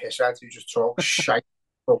raging pisshead who just talks shite.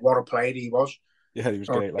 But what a player he was! Yeah, he was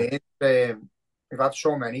great. Like. We've had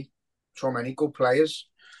so many good players,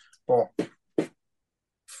 but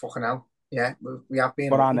fucking hell, yeah, we have been.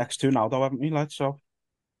 But our next two now, though, haven't we, lads? So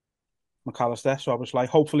McAllister, so I was like,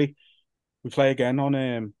 hopefully we play again on.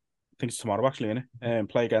 I think it's tomorrow actually, isn't it?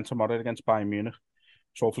 Play again tomorrow against Bayern Munich.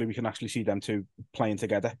 So hopefully we can actually see them two playing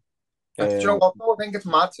together. You know what? I think it's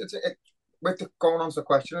mad. With going on to the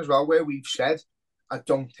question as well, where we've said, I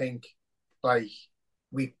don't think like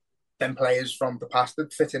them players from the past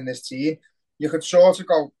that fit in this team. You could sort of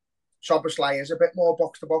go, Szoboszlai is a bit more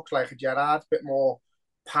box to box, like a Gerrard, a bit more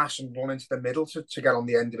pass and run into the middle to get on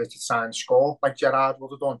the end of it to try and score, like Gerrard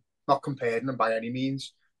would have done. Not comparing them by any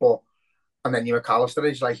means, but and then your McAllister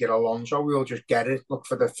is like your Alonso. We'll just get it, look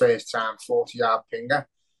for the first time 40-yard pinger.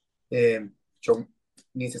 So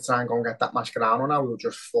need to try and go and get that Mascherano now. We'll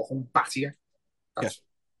just fucking batter you.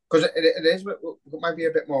 Because it might be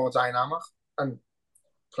a bit more dynamic and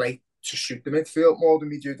play to shoot the midfield more than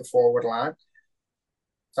we do the forward line.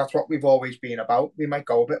 That's what we've always been about. We might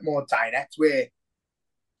go a bit more direct where,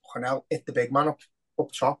 hit the big man up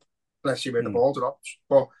top. Let's see where the ball drops.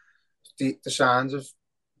 But the signs of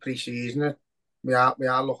pre-season, we are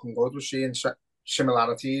looking good. We're seeing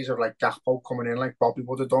similarities of like Gakpo coming in like Bobby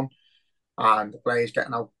would have done, and the players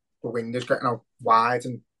getting out the wingers getting out wide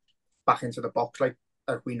and back into the box like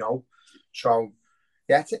we know. So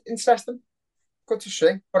yeah, it's interesting. Good to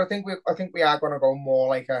see. But I think we are going to go more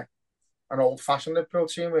like an old fashioned Liverpool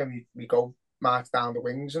team where we go march down the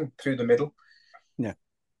wings and through the middle. Yeah.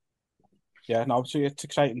 Yeah, no, so it's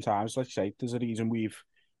exciting times. Like I say, there's a reason we've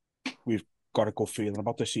got a good feeling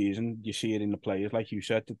about the season. You see it in the players, like you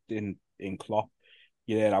said, in Klopp.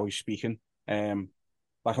 You hear how he's speaking.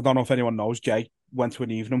 Like I don't know if anyone knows, Jay went to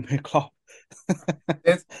an evening with Klopp. I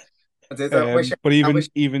did. I did. I wish But I wish I could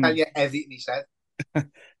tell even you everything he said.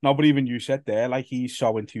 no, but even you said there, like he's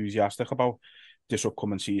so enthusiastic about this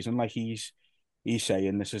upcoming season. Like he's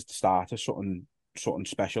saying this is the start of something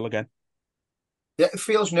special again. Yeah, it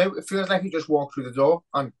feels new. It feels like he just walked through the door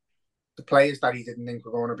and the players that he didn't think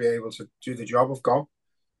were going to be able to do the job have gone.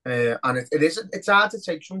 And it's hard to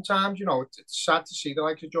take sometimes, you know, it's sad to see the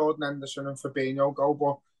likes of Jordan Henderson and Fabinho go,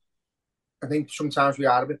 but I think sometimes we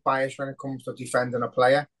are a bit biased when it comes to defending a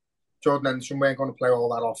player. Jordan Henderson weren't going to play all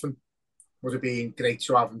that often. Would have been great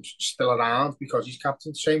to have him still around because he's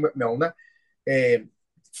captain. Same with Milner.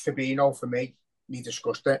 Fabinho, for me, we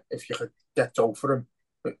discussed it. If you could get over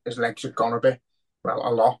him, his legs are gone a bit. Well, a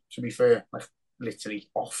lot, to be fair. Like, literally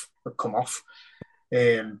off. Would come off.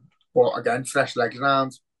 But again, fresh legs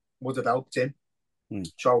around would have helped him.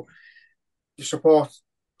 So the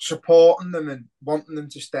supporting them and wanting them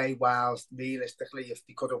to stay, whilst realistically, if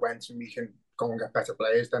they could have went and we can go and get better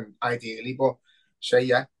players, then ideally. But say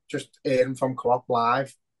yeah, just hearing from Klopp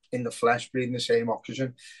live in the flesh, breathing the same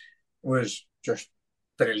oxygen was just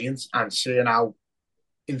brilliant. And seeing how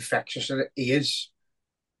infectious it is,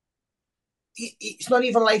 it's not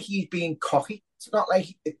even like he's being cocky. It's not like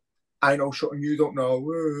I know something you don't know.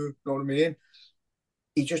 Know what I mean?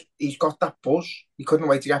 He's got that buzz. He couldn't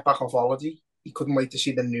wait to get back off holiday. He couldn't wait to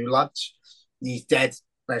see the new lads. He's dead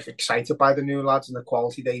like excited by the new lads and the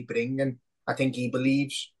quality they bring. And I think he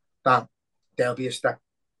believes that they'll be a step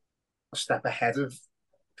ahead of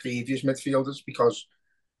previous midfielders because,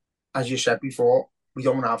 as you said before, we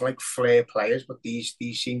don't have like flair players, but these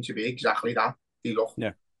seem to be exactly that. They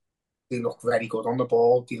look very good on the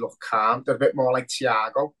ball. They look calm. They're a bit more like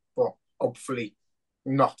Thiago, but hopefully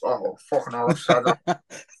not. Oh, fucking hell, I've said that.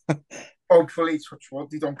 Hopefully, touch wood,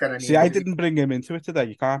 they don't get any. See, I didn't bring him into it today.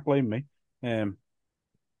 You can't blame me.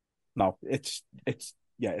 No, it's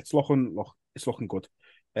looking good.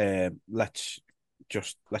 Let's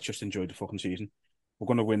just enjoy the fucking season. We're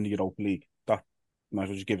going to win the Europa League. That might as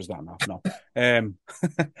well just give us that now. No,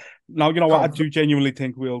 now you know what? I do genuinely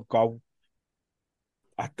think we'll go.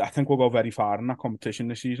 I think we'll go very far in that competition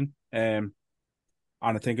this season. And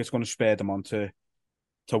I think it's going to spur them on to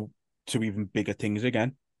even bigger things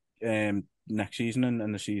again. Next season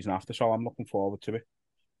and the season after. So I'm looking forward to it.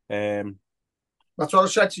 That's what I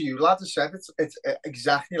said to you, lad. I said it's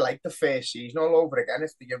exactly like the first season all over again.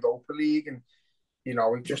 It's the Europa League, and you know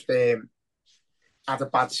we've just had a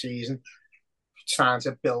bad season, trying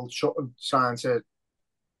to build something, trying to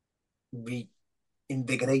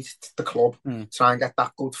reinvigorate the club, try and get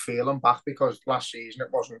that good feeling back because last season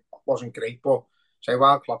it wasn't great. But say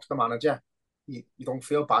while Klopp's the manager, you don't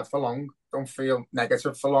feel bad for long, don't feel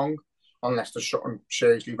negative for long, unless there's something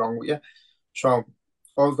seriously wrong with you. So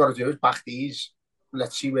all we've got to do is back these.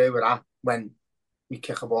 Let's see where we're at when we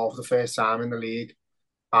kick a ball for the first time in the league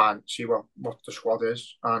and see what the squad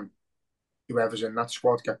is. And whoever's in that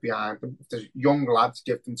squad, get behind them. If there's young lads,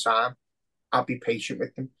 give them time. I'll be patient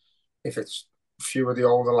with them. If it's a few of the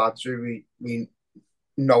older lads who we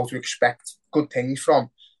know to expect good things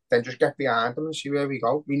from, then just get behind them and see where we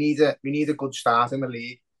go. We need a good start in the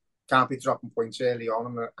league. Can't be dropping points early on,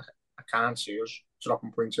 and I can't see us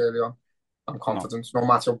dropping points early on. I'm confident, no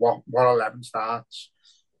matter what 11 starts.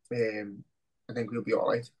 I think we'll be all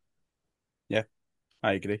right. Yeah,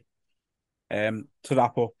 I agree. To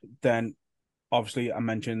wrap up, then obviously I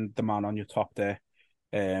mentioned the man on your top there.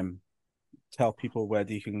 Tell people where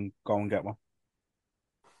they can go and get one.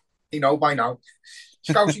 You know by now.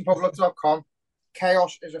 Scoutingpublic.com.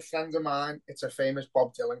 Chaos is a friend of mine. It's a famous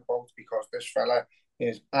Bob Dylan quote because this fella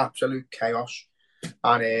is absolute chaos.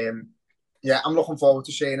 And I'm looking forward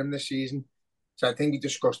to seeing him this season. So I think we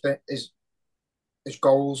discussed it. His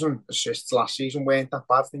goals and assists last season weren't that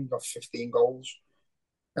bad. I think he got 15 goals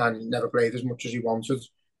and he never played as much as he wanted.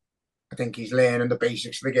 I think he's learning the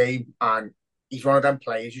basics of the game and he's one of them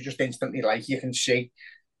players you just instantly like. You can see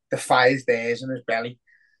the fire's there in his belly.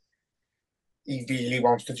 He really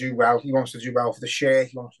wants to do well. He wants to do well for the shirt.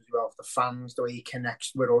 He wants to do well for the fans. The way he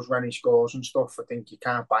connects with us when he scores and stuff. I think you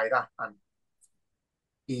can't buy that. And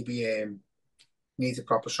he'll be needs a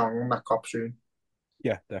proper song on that cop soon.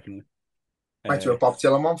 Yeah, definitely. Might do a Bob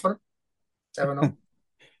Dylan one for him. Never know.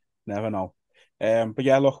 Never know. But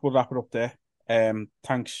yeah, look, we'll wrap it up there.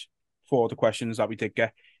 Thanks for the questions that we did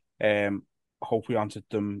get. Hope we answered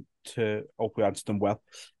them well.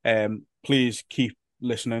 Please keep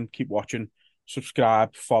listening, keep watching,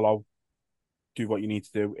 subscribe, follow, do what you need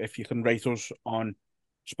to do. If you can rate us on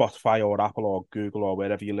Spotify or Apple or Google or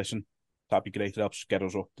wherever you listen, that'd be great. It helps get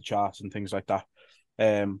us up the charts and things like that.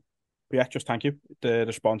 But yeah, just thank you. The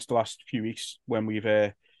response the last few weeks when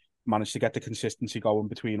we've managed to get the consistency going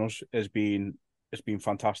between us has been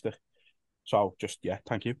fantastic. So just, yeah,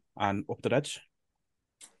 thank you. And up the Reds.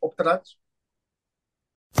 Up the Reds.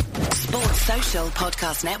 Sports Social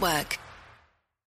Podcast Network.